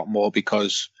highlighted a lot more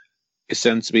because it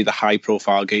tends to be the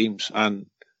high-profile games, and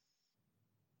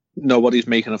nobody's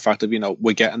making a fact of,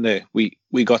 we're getting there. We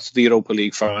got to the Europa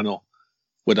League final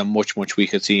with a much, much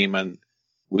weaker team, and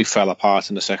we fell apart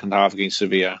in the second half against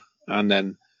Sevilla. And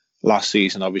then last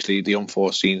season, obviously, the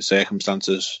unforeseen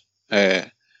circumstances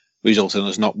resulted in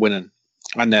us not winning.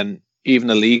 And then even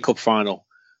the League Cup final,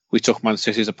 we took Man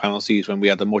City to penalties when we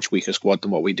had a much weaker squad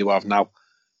than what we do have now.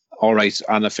 All right,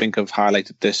 and I think I've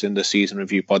highlighted this in the season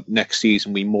review, but next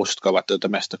season we must go at the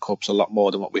domestic cups a lot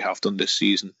more than what we have done this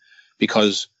season,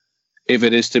 because if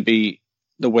it is to be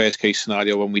the worst case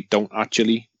scenario when we don't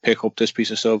actually pick up this piece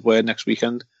of silverware next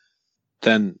weekend,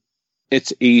 then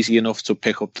it's easy enough to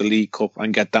pick up the League Cup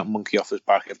and get that monkey off his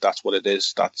back if that's what it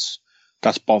is.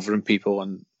 That's bothering people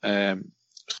and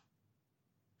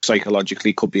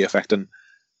psychologically could be affecting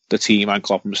the team and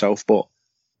Klopp himself. But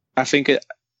I think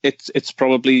it's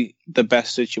probably the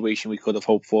best situation we could have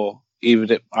hoped for,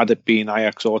 even had it been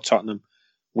Ajax or Tottenham.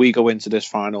 We go into this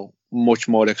final much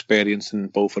more experienced than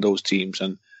both of those teams,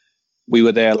 and we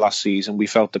were there last season. We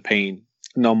felt the pain,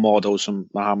 no more those from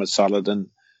Mohamed Salah than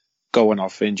going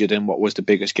off injured in what was the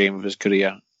biggest game of his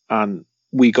career. And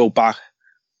we go back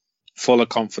full of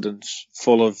confidence,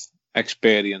 full of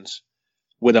experience,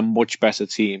 with a much better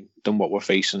team than what we're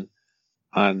facing.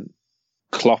 And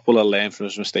Klopp will have learned from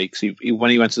his mistakes.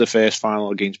 When he went to the first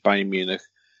final against Bayern Munich,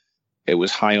 it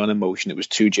was high on emotion. It was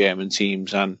two German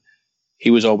teams, and he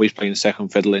was always playing second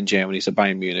fiddle in Germany to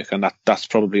Bayern Munich, and that's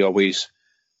probably always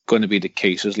going to be the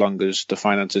case as long as the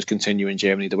finances continue in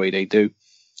Germany the way they do.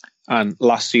 And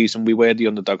last season we were the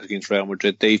underdogs against Real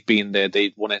Madrid. They've been there,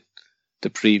 they'd won it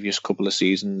the previous couple of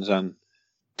seasons, and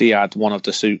they had one of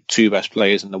the two best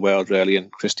players in the world really in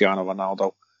Cristiano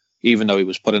Ronaldo, even though he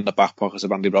was put in the back pockets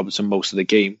of Andy Robertson most of the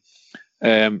game.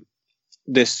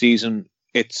 This season,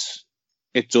 it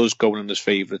does go in as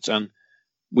favourites, and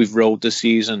we've rode the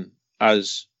season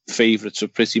as favourites for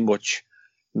pretty much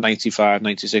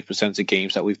 95-96% of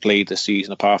games that we've played this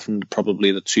season, apart from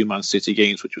probably the two Man City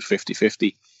games, which was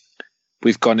 50-50.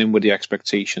 We've gone in with the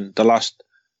expectation. The last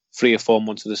 3 or 4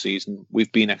 months of the season,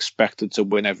 we've been expected to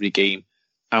win every game,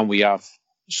 and we have.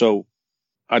 So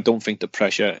I don't think the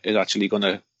pressure is actually going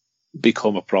to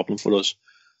become a problem for us.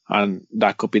 And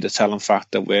that could be the telling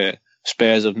factor where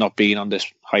Spurs have not been on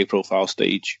this high-profile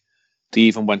stage. They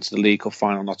even went to the League Cup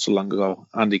final not so long ago,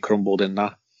 and they crumbled in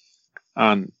that.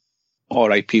 And all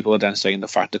right, people are then saying the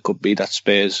factor could be that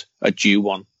Spurs are due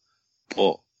one,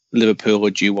 but Liverpool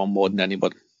are due one more than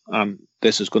anybody. And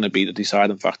this is going to be the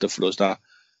deciding factor for us, that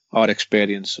our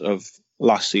experience of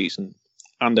last season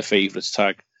and the favourites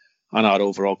tag and our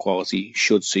overall quality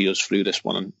should see us through this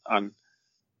one. And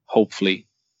hopefully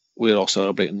we'll all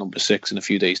celebrate number 6 in a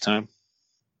few days' time.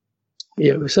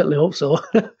 Yeah, we certainly hope so.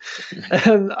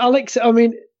 Alex, I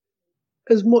mean,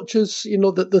 as much as,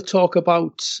 the talk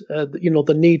about,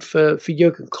 the need for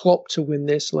Jurgen Klopp to win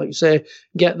this, like you say,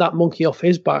 get that monkey off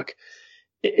his back,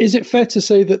 is it fair to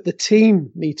say that the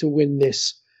team need to win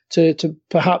this to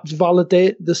perhaps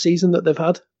validate the season that they've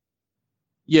had?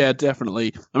 Yeah,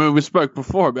 definitely. I mean, we spoke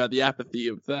before about the apathy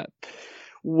of that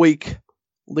week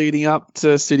leading up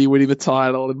to City winning the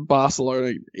title and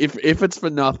Barcelona. If it's for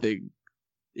nothing,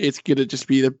 it's going to just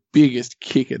be the biggest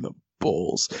kick in the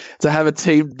balls to have a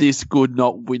team this good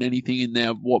not win anything in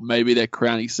what may be their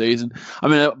crowning season. I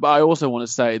mean, I also want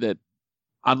to say that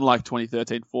unlike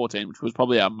 2013-14, which was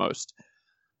probably our most,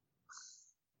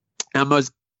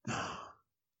 because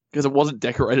it wasn't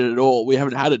decorated at all. We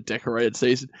haven't had a decorated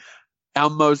season. Our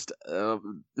most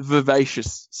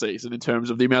vivacious season in terms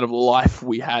of the amount of life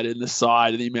we had in the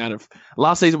side and the amount of...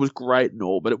 Last season was great and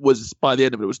all, but it was, by the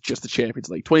end of it was just the Champions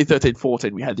League.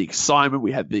 2013-14, we had the excitement,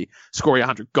 we had the scoring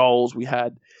 100 goals, we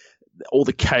had all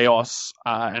the chaos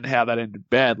and how that ended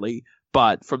badly.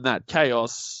 But from that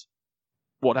chaos,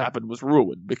 what happened was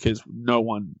ruined because no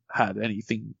one had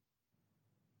anything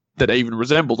that even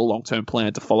resembled a long-term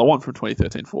plan to follow on from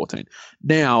 2013-14.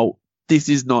 Now, this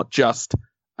is not just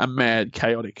a mad,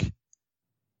 chaotic,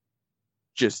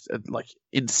 just like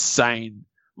insane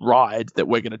ride that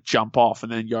we're going to jump off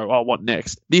and then go, oh, what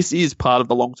next? This is part of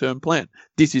the long-term plan.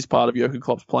 This is part of Jurgen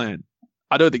Klopp's plan.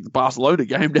 I don't think the Barcelona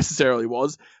game necessarily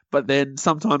was, but then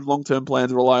sometimes long-term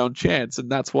plans rely on chance, and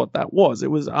that's what that was.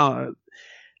 It was,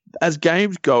 as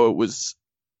games go, it was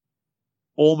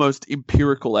almost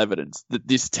empirical evidence that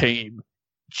this team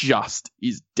just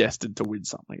is destined to win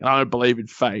something. I don't believe in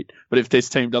fate, but if this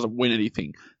team doesn't win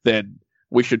anything, then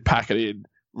we should pack it in,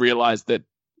 realize that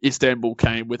Istanbul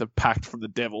came with a pact from the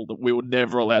devil that we were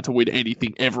never allowed to win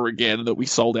anything ever again, and that we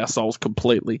sold our souls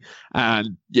completely.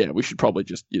 And yeah, we should probably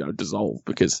just, dissolve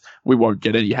because we won't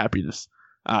get any happiness.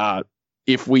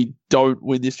 If we don't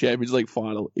win this Champions League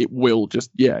final, it will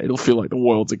just, it'll feel like the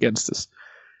world's against us.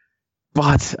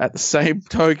 But at the same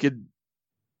token,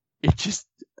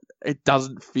 it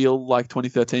doesn't feel like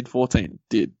 2013-14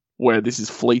 did, where this is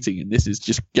fleeting and this is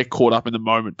just get caught up in the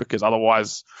moment because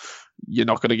otherwise you're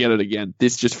not going to get it again.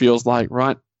 This just feels like,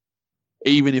 right,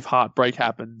 even if heartbreak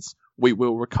happens, we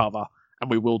will recover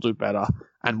and we will do better.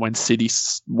 And when City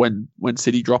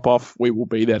drop off, we will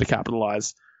be there to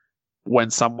capitalize.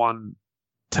 When someone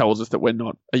tells us that we're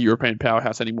not a European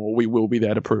powerhouse anymore, we will be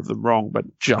there to prove them wrong. But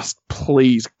just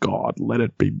please, God, let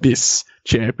it be this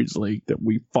Champions League that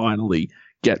we finally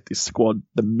get this squad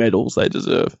the medals they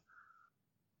deserve.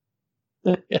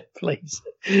 Yeah, please.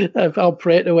 I'll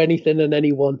pray to anything and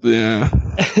anyone. Yeah.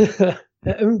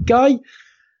 Guy,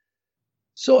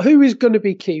 so who is going to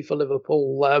be key for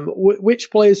Liverpool?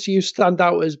 Which players do you stand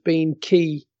out as being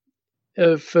key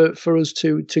for us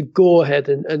to go ahead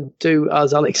and do,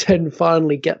 as Alex said, and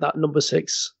finally get that number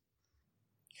 6?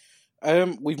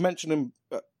 We've mentioned him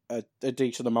a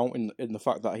decent amount in the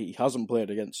fact that he hasn't played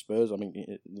against Spurs. I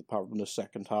mean, apart from the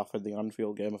second half of the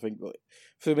Anfield game, I think. But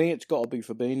for me, it's got to be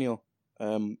Fabinho.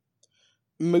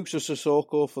 Moussa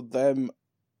Sissoko for them.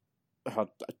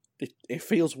 It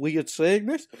feels weird saying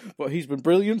this, but he's been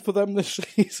brilliant for them this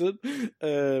season,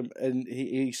 and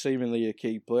he's seemingly a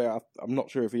key player. I'm not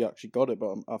sure if he actually got it,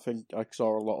 but I think I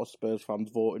saw a lot of Spurs fans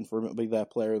voting for him to be their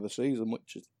player of the season,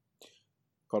 which is,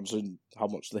 considering how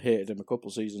much they hated him a couple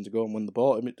of seasons ago and when they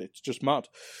bought him, it's just mad.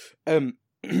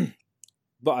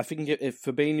 But I think if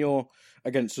Fabinho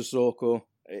against Sissoko,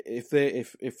 if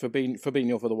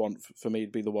Fabinho for me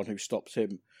would be the one who stops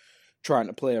him trying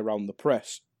to play around the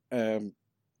press.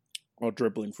 or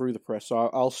dribbling through the press. So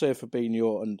I'll say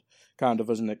Fabinho and kind of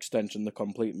as an extension the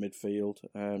complete midfield,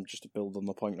 just to build on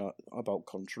the point about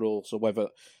control. So whether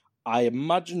I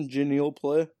imagine Ginny will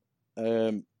play,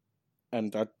 and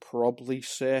I'd probably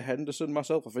say Henderson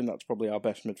myself. I think that's probably our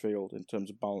best midfield in terms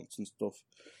of balance and stuff.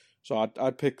 So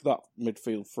I'd pick that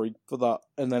midfield three for that.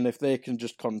 And then if they can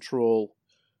just control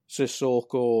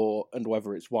Sissoko and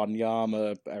whether it's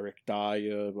Wanyama, Eric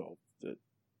Dyer, or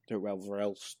whoever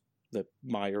else the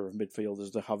mire of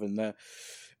midfielders they have in there,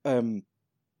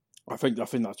 I think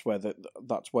that's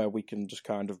where we can just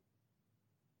kind of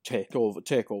take over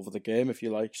the game, if you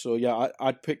like. So yeah,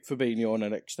 I'd pick Fabinho and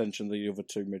an extension of the other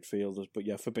two midfielders. But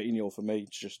yeah, Fabinho for me,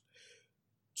 it's just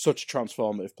such a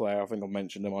transformative player. I think I've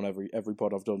mentioned him on every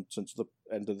pod I've done since the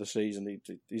end of the season.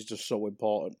 He's just so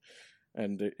important.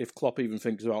 And if Klopp even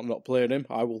thinks about not playing him,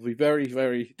 I will be very,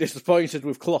 very disappointed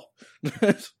with Klopp.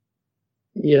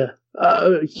 Yeah.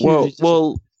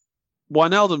 Well,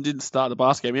 Wijnaldum didn't start the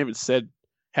Barca game. He haven't said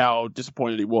how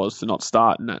disappointed he was to not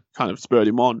start, and that kind of spurred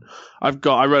him on. I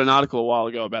read an article a while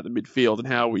ago about the midfield and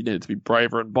how we needed to be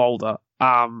braver and bolder.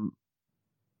 In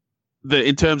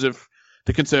terms of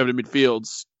the conservative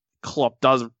midfields, Klopp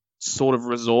does sort of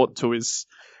resort to his,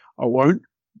 I won't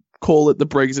call it the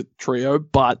Brexit trio,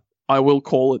 but I will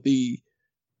call it the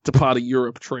departing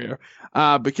Europe trio,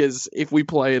 because if we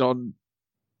play it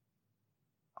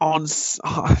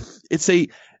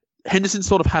Henderson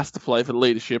sort of has to play for the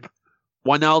leadership.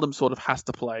 Wijnaldum sort of has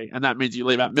to play, and that means you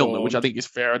leave out Milner, which I think is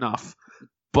fair enough.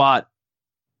 But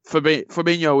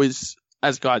Fabinho is,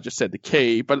 as Guy just said, the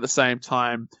key. But at the same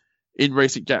time, in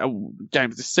recent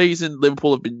games this season,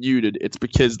 Liverpool have been neutered. It's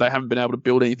because they haven't been able to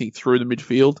build anything through the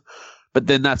midfield. But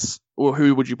then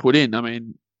who would you put in? I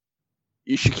mean,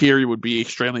 Shaqiri would be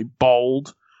extremely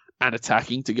bold and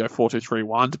attacking to go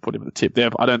 4-2-3-1 to put him at the tip there.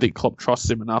 But I don't think Klopp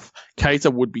trusts him enough.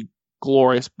 Keita would be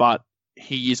glorious, but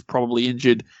he is probably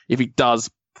injured. If he does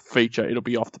feature, it'll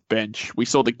be off the bench. We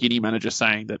saw the Guinea manager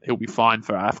saying that he'll be fine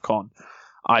for AFCON.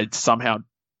 I somehow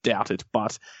doubt it,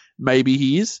 but maybe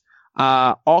he is.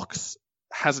 Ox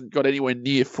hasn't got anywhere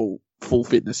near full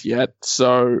fitness yet,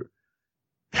 so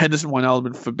Henderson, Wijnaldum,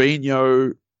 and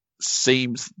Fabinho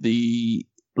seems the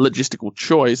logistical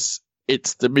choice.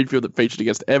 It's the midfield that featured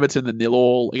against Everton, the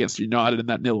 0-0 against United, and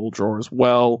that 0-0 draw as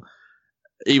well.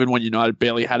 Even when United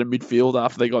barely had a midfield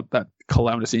after they got that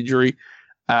calamitous injury.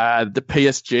 The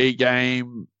PSG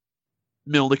game,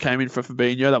 Milner came in for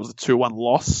Fabinho. That was a 2-1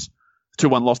 loss.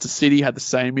 2-1 loss to City, had the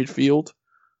same midfield.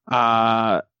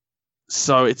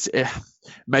 So it's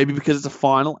maybe because it's a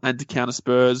final and to counter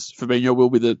Spurs, Fabinho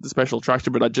will be the special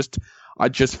attraction, but I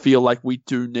just feel like we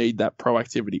do need that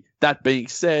proactivity. That being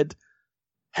said,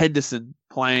 Henderson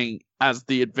playing as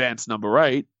the advanced number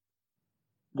 8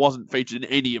 wasn't featured in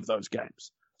any of those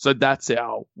games. So that's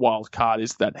our wild card,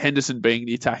 is that Henderson being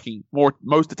the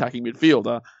most attacking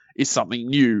midfielder is something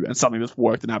new and something that's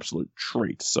worked an absolute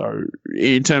treat. So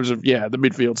in terms of, the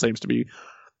midfield seems to be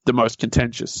the most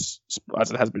contentious,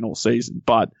 as it has been all season.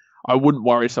 But I wouldn't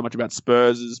worry so much about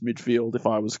Spurs' midfield. If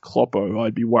I was Kloppo,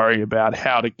 I'd be worried about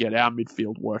how to get our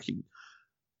midfield working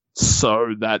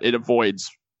so that it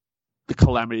avoids the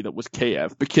calamity that was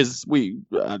Kiev, because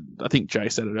I think Jay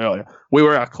said it earlier, we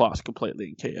were outclassed completely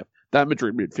in Kiev. That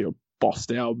Madrid midfield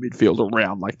bossed our midfield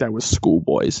around like they were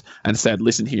schoolboys and said,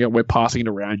 listen here, we're passing it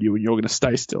around you and you're going to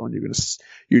stay still and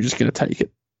you're just going to take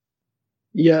it.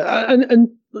 Yeah, and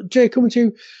Jay, coming to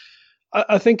you,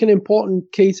 I think an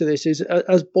important key to this is,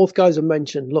 as both guys have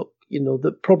mentioned, look,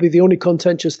 probably the only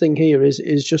contentious thing here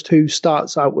is just who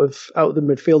starts out of the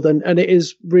midfield, and it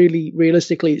is really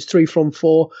realistically it's 3 from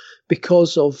 4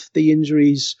 because of the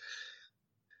injuries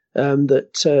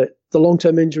that the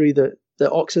long-term injury that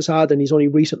Ox has had, and he's only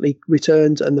recently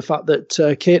returned, and the fact that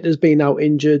Keita has been out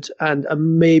injured and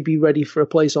may be ready for a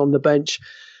place on the bench.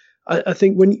 I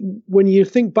think when you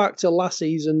think back to last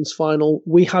season's final,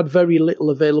 we had very little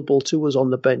available to us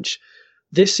on the bench.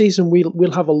 This season,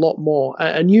 we'll have a lot more.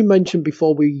 And you mentioned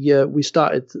before we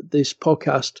started this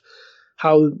podcast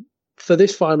how for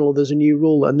this final there's a new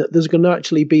rule and that there's going to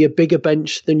actually be a bigger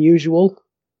bench than usual.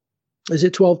 Is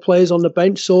it 12 players on the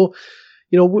bench? So,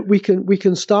 we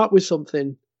can start with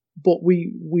something, but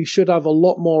we should have a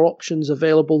lot more options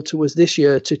available to us this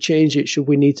year to change it should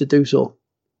we need to do so.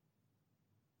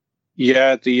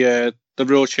 Yeah, the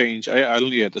rule change. I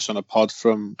only heard this on a pod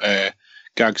from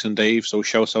Gags and Dave, so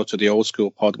shout out to the old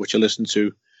school pod, which I listened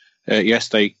to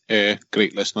yesterday.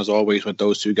 Great listen as always with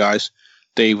those two guys.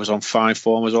 Dave was on fine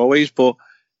form as always, but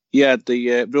yeah,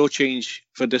 the rule change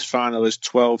for this final is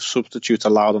 12 substitutes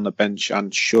allowed on the bench,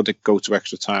 and should it go to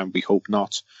extra time, we hope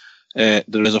not, there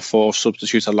is a 4th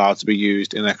substitute allowed to be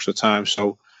used in extra time.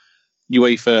 So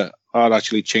UEFA are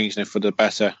actually changing it for the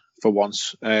better for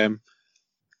once.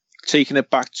 Taking it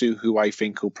back to who I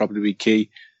think will probably be key,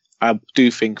 I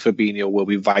do think Fabinho will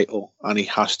be vital and he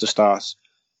has to start.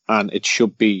 And it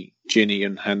should be Gini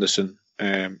and Henderson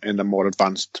in the more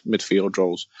advanced midfield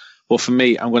roles. But for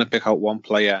me, I'm going to pick out one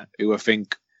player who I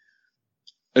think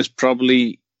is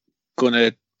probably going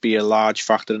to be a large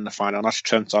factor in the final, and that's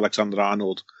Trent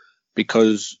Alexander-Arnold.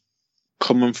 Because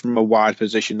coming from a wide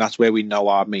position, that's where we know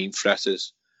our main threat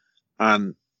is.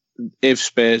 And if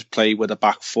Spurs play with a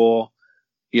back four,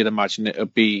 you'd imagine it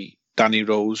would be Danny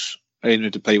Rose.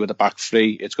 To play with a back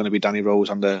three, it's going to be Danny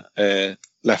Rose on the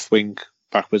left wing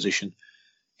back position.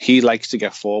 He likes to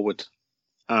get forward.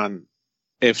 And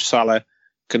if Salah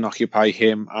can occupy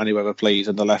him and whoever plays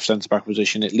in the left centre-back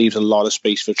position, it leaves a lot of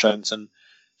space for Trent. And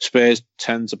Spurs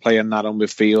tend to play a narrow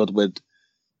midfield with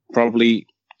probably,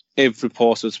 if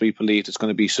reported to be believed, it's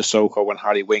going to be Sissoko and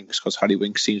Harry Winks, because Harry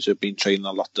Winks seems to have been training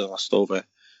a lot the last over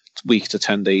week to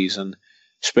 10 days, and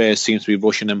Spurs seems to be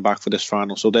rushing him back for this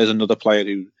final. So there's another player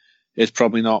who is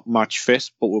probably not match fit,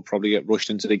 but will probably get rushed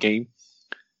into the game.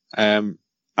 And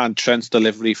Trent's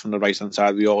delivery from the right-hand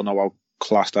side, we all know how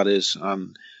class that is,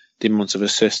 and the amounts of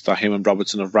assists that him and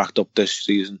Robertson have racked up this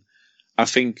season. I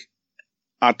think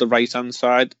at the right-hand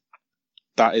side,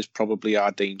 that is probably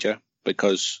our danger,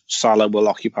 because Salah will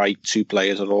occupy two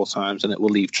players at all times and it will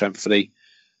leave Trent free.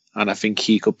 And I think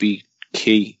he could be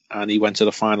key. And he went to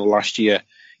the final last year.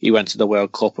 He went to the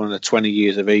World Cup when at 20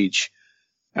 years of age.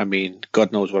 I mean,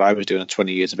 God knows what I was doing at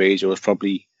 20 years of age. I was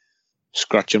probably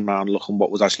scratching around looking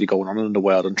what was actually going on in the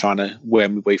world and trying to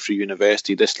worm my way through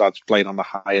university. This lad's playing on the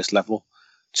highest level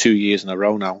 2 years in a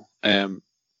row now.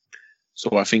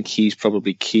 So I think he's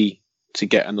probably key to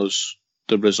getting us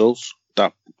the results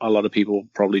that a lot of people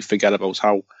probably forget about,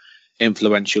 how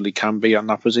influential he can be on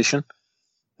that position.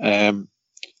 And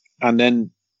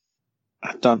then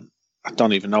I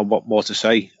don't even know what more to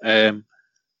say.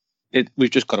 We've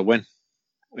just got to win.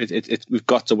 We've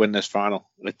got to win this final.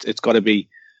 It's got to be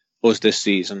us this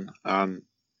season, and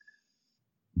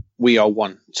we are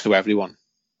one to everyone.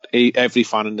 Every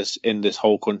fan in this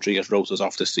whole country has wrote us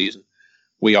off this season.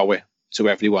 We owe it to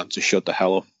everyone to shut the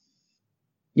hell up.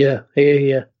 Yeah.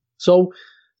 So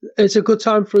it's a good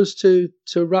time for us to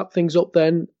wrap things up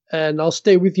then, and I'll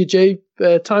stay with you, Jay.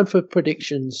 Time for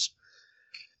predictions.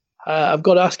 I've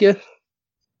got to ask you,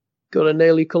 got to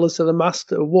nail your colours to the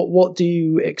mast. What do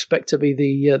you expect to be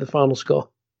the final score?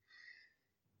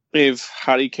 If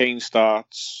Harry Kane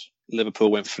starts, Liverpool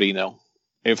win 3-0.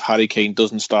 If Harry Kane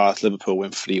doesn't start, Liverpool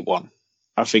win 3-1.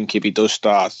 I think if he does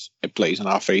start, it plays in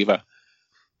our favour.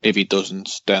 If he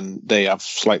doesn't, then they have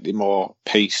slightly more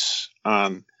pace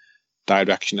and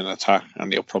direction in attack,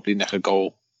 and they'll probably nick a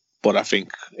goal. But I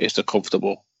think it's a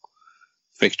comfortable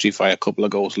victory by a couple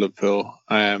of goals, Liverpool.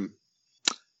 I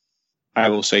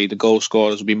will say the goal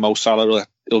scorers will be Mo Salah.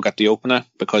 He'll get the opener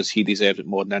because he deserves it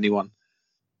more than anyone.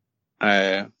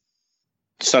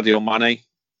 Sadio Mane,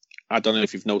 I don't know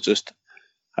if you've noticed,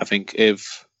 I think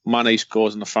if Mane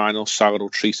scores in the final, Salah will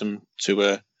treat him to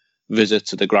a visit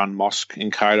to the Grand Mosque in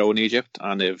Cairo in Egypt,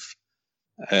 and if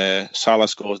Salah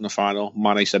scores in the final,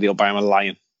 Mane said he'll buy him a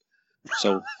lion.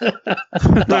 So put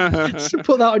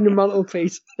that on your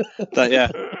mantelpiece.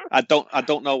 I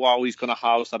don't know how he's going to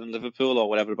house that in Liverpool or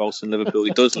whatever else in Liverpool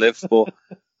he does live, but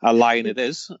a lion it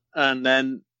is. And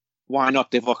then why not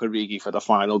Divock Origi for the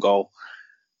final goal?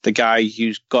 The guy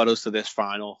who's got us to this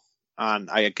final,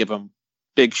 and I give him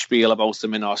big spiel about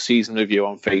him in our season review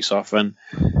on Face Off. And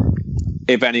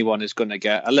if anyone is going to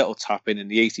get a little tap in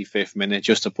the 85th minute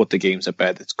just to put the game to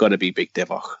bed, it's got to be Big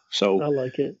Divock. So I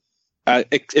like it.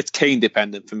 It's Kane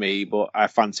dependent for me, but I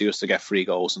fancy us to get 3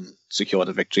 goals and secure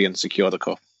the victory and secure the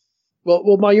cup.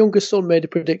 Well, my youngest son made a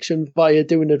prediction via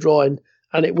doing a drawing,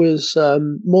 and it was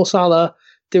Mo Salah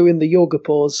doing the yoga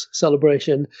pose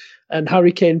celebration and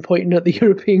Harry Kane pointing at the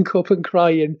European Cup and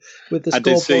crying with the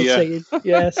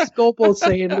scoreboard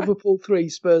saying Liverpool 3,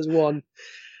 Spurs 1.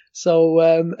 So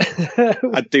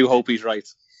I do hope he's right.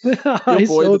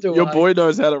 Your boy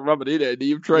knows how to rub it in, and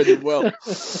you've trained him well.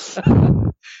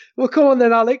 Well, come on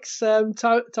then, Alex. Time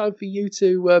for you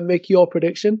to make your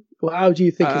prediction. Well, how do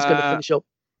you think it's going to finish up?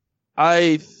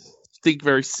 I think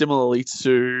very similarly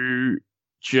to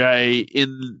Jay,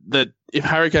 in that if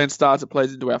Harry Kane starts, it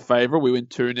plays into our favour. We win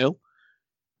 2-0.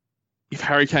 If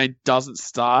Harry Kane doesn't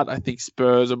start, I think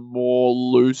Spurs are more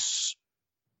loose.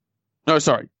 No,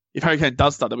 sorry. If Harry Kane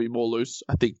does start, they'll be more loose.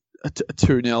 I think a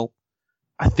 2-0.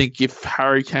 I think if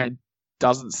Harry Kane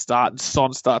doesn't start and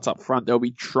Son starts up front, they'll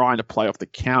be trying to play off the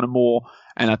counter more,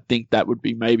 and I think that would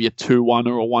be maybe a 2-1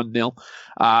 or a 1-0.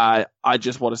 I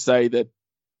just want to say that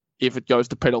if it goes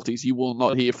to penalties, you will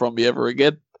not hear from me ever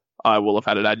again. I will have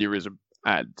had an aneurysm.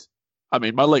 And, I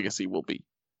mean, my legacy will be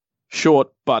short,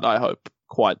 but I hope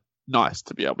quite nice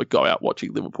to be able to go out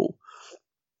watching Liverpool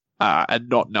and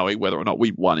not knowing whether or not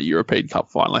we won a European Cup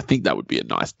final. I think that would be a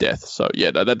nice death. So, yeah,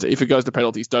 no, that's, if it goes to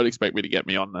penalties, don't expect me to get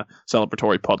me on the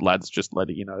celebratory pod, lads. Just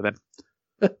letting you know then.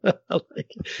 I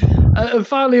like it. And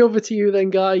finally, over to you then,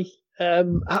 Guy.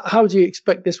 How do you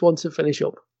expect this one to finish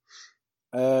up?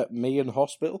 Me in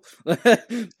hospital. Yes,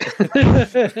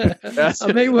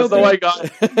 I may well that's the way,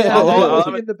 Guy. Yeah,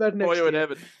 I'll in the bed next you in year.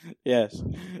 heaven. Yes,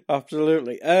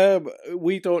 absolutely.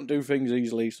 We don't do things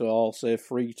easily, so I'll say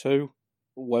 3-2,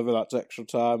 whether that's extra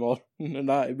time or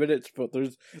 90 minutes. But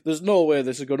there's no way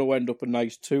this is going to end up a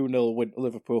nice 2-0 win to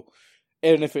Liverpool.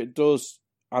 And if it does,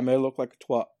 I may look like a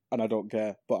twat, and I don't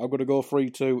care. But I'm going to go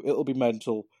 3-2. It'll be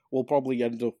mental. We'll probably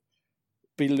end up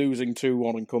be losing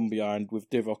 2-1 and come behind with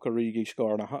Divock Origi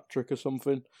scoring a hat-trick or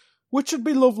something, which would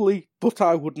be lovely, but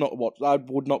I would not watch. I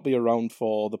would not be around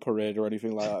for the parade or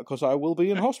anything like that, because I will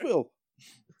be in hospital.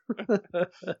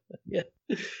 Yeah.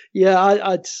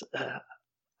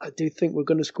 I do think we're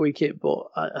going to squeak it, but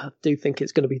I do think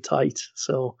it's going to be tight.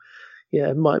 So,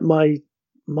 yeah, my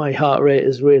heart rate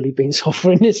has really been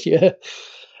suffering this year.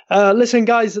 Listen,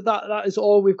 guys, that is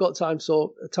all we've got time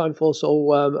for.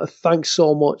 So thanks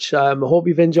so much. I hope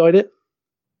you've enjoyed it.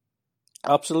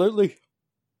 Absolutely.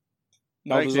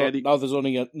 Thanks, Andy. Now there's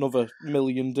only another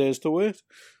million days to wait.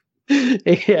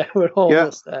 Yeah, we're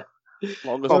almost there.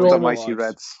 Longest Of We're the almost- mighty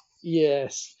Reds.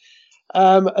 Yes.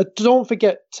 Don't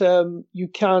forget, you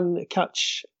can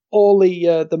catch all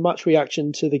the match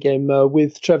reaction to the game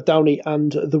with Trev Downey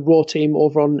and the Raw team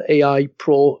over on AI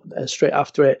Pro straight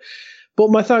after it. But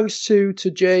my thanks to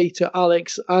Jay, to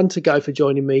Alex, and to Guy for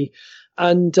joining me.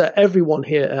 And everyone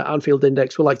here at Anfield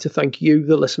Index would like to thank you,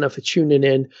 the listener, for tuning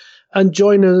in and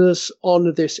joining us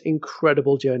on this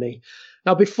incredible journey.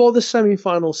 Now, before the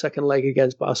semi-final second leg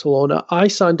against Barcelona, I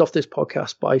signed off this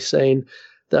podcast by saying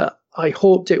that I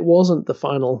hoped it wasn't the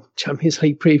final Champions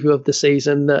League preview of the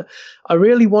season, that I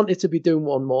really wanted to be doing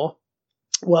one more.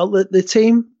 Well, the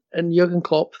team and Jurgen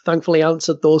Klopp thankfully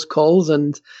answered those calls,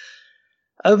 and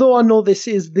although I know this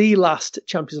is the last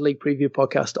Champions League preview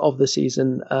podcast of the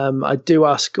season, I do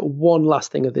ask one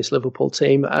last thing of this Liverpool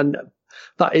team, and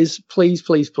that is please,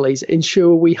 please, please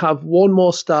ensure we have one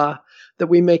more star, that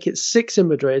we make it 6 in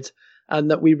Madrid, and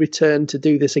that we return to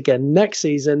do this again next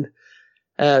season.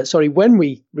 When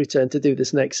we return to do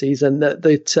this next season,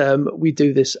 that we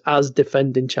do this as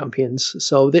defending champions.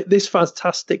 So this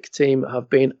fantastic team have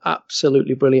been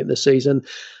absolutely brilliant this season,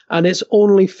 and it's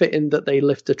only fitting that they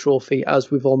lift the trophy, as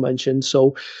we've all mentioned.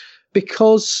 So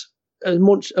because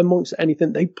amongst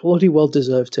anything, they bloody well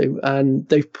deserve to, and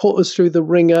they've put us through the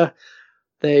ringer.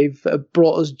 They've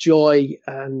brought us joy,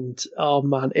 and oh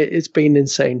man, it's been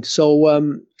insane.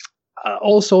 So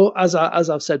also, as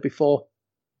I've said before,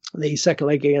 the second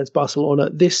leg against Barcelona,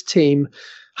 this team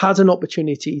had an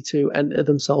opportunity to enter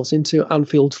themselves into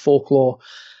Anfield folklore.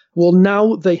 Well,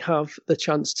 now they have the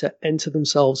chance to enter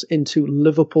themselves into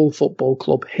Liverpool Football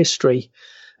Club history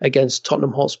against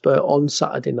Tottenham Hotspur on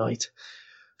Saturday night.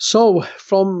 So,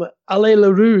 from Allez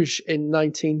Le Rouge in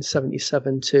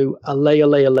 1977 to Allez,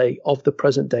 Allez, Allez of the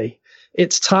present day,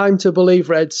 it's time to believe,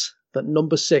 Reds, that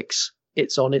number 6,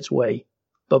 it's on its way.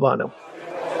 Bye-bye now.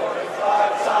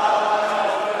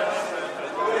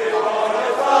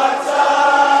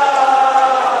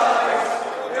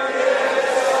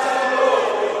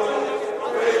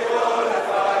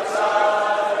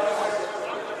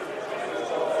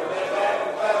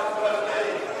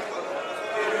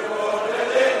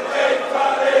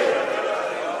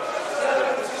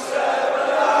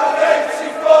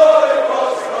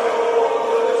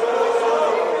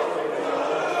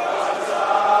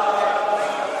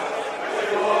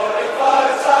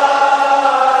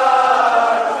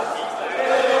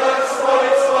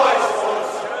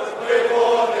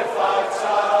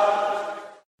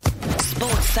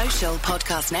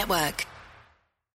 Podcast Network.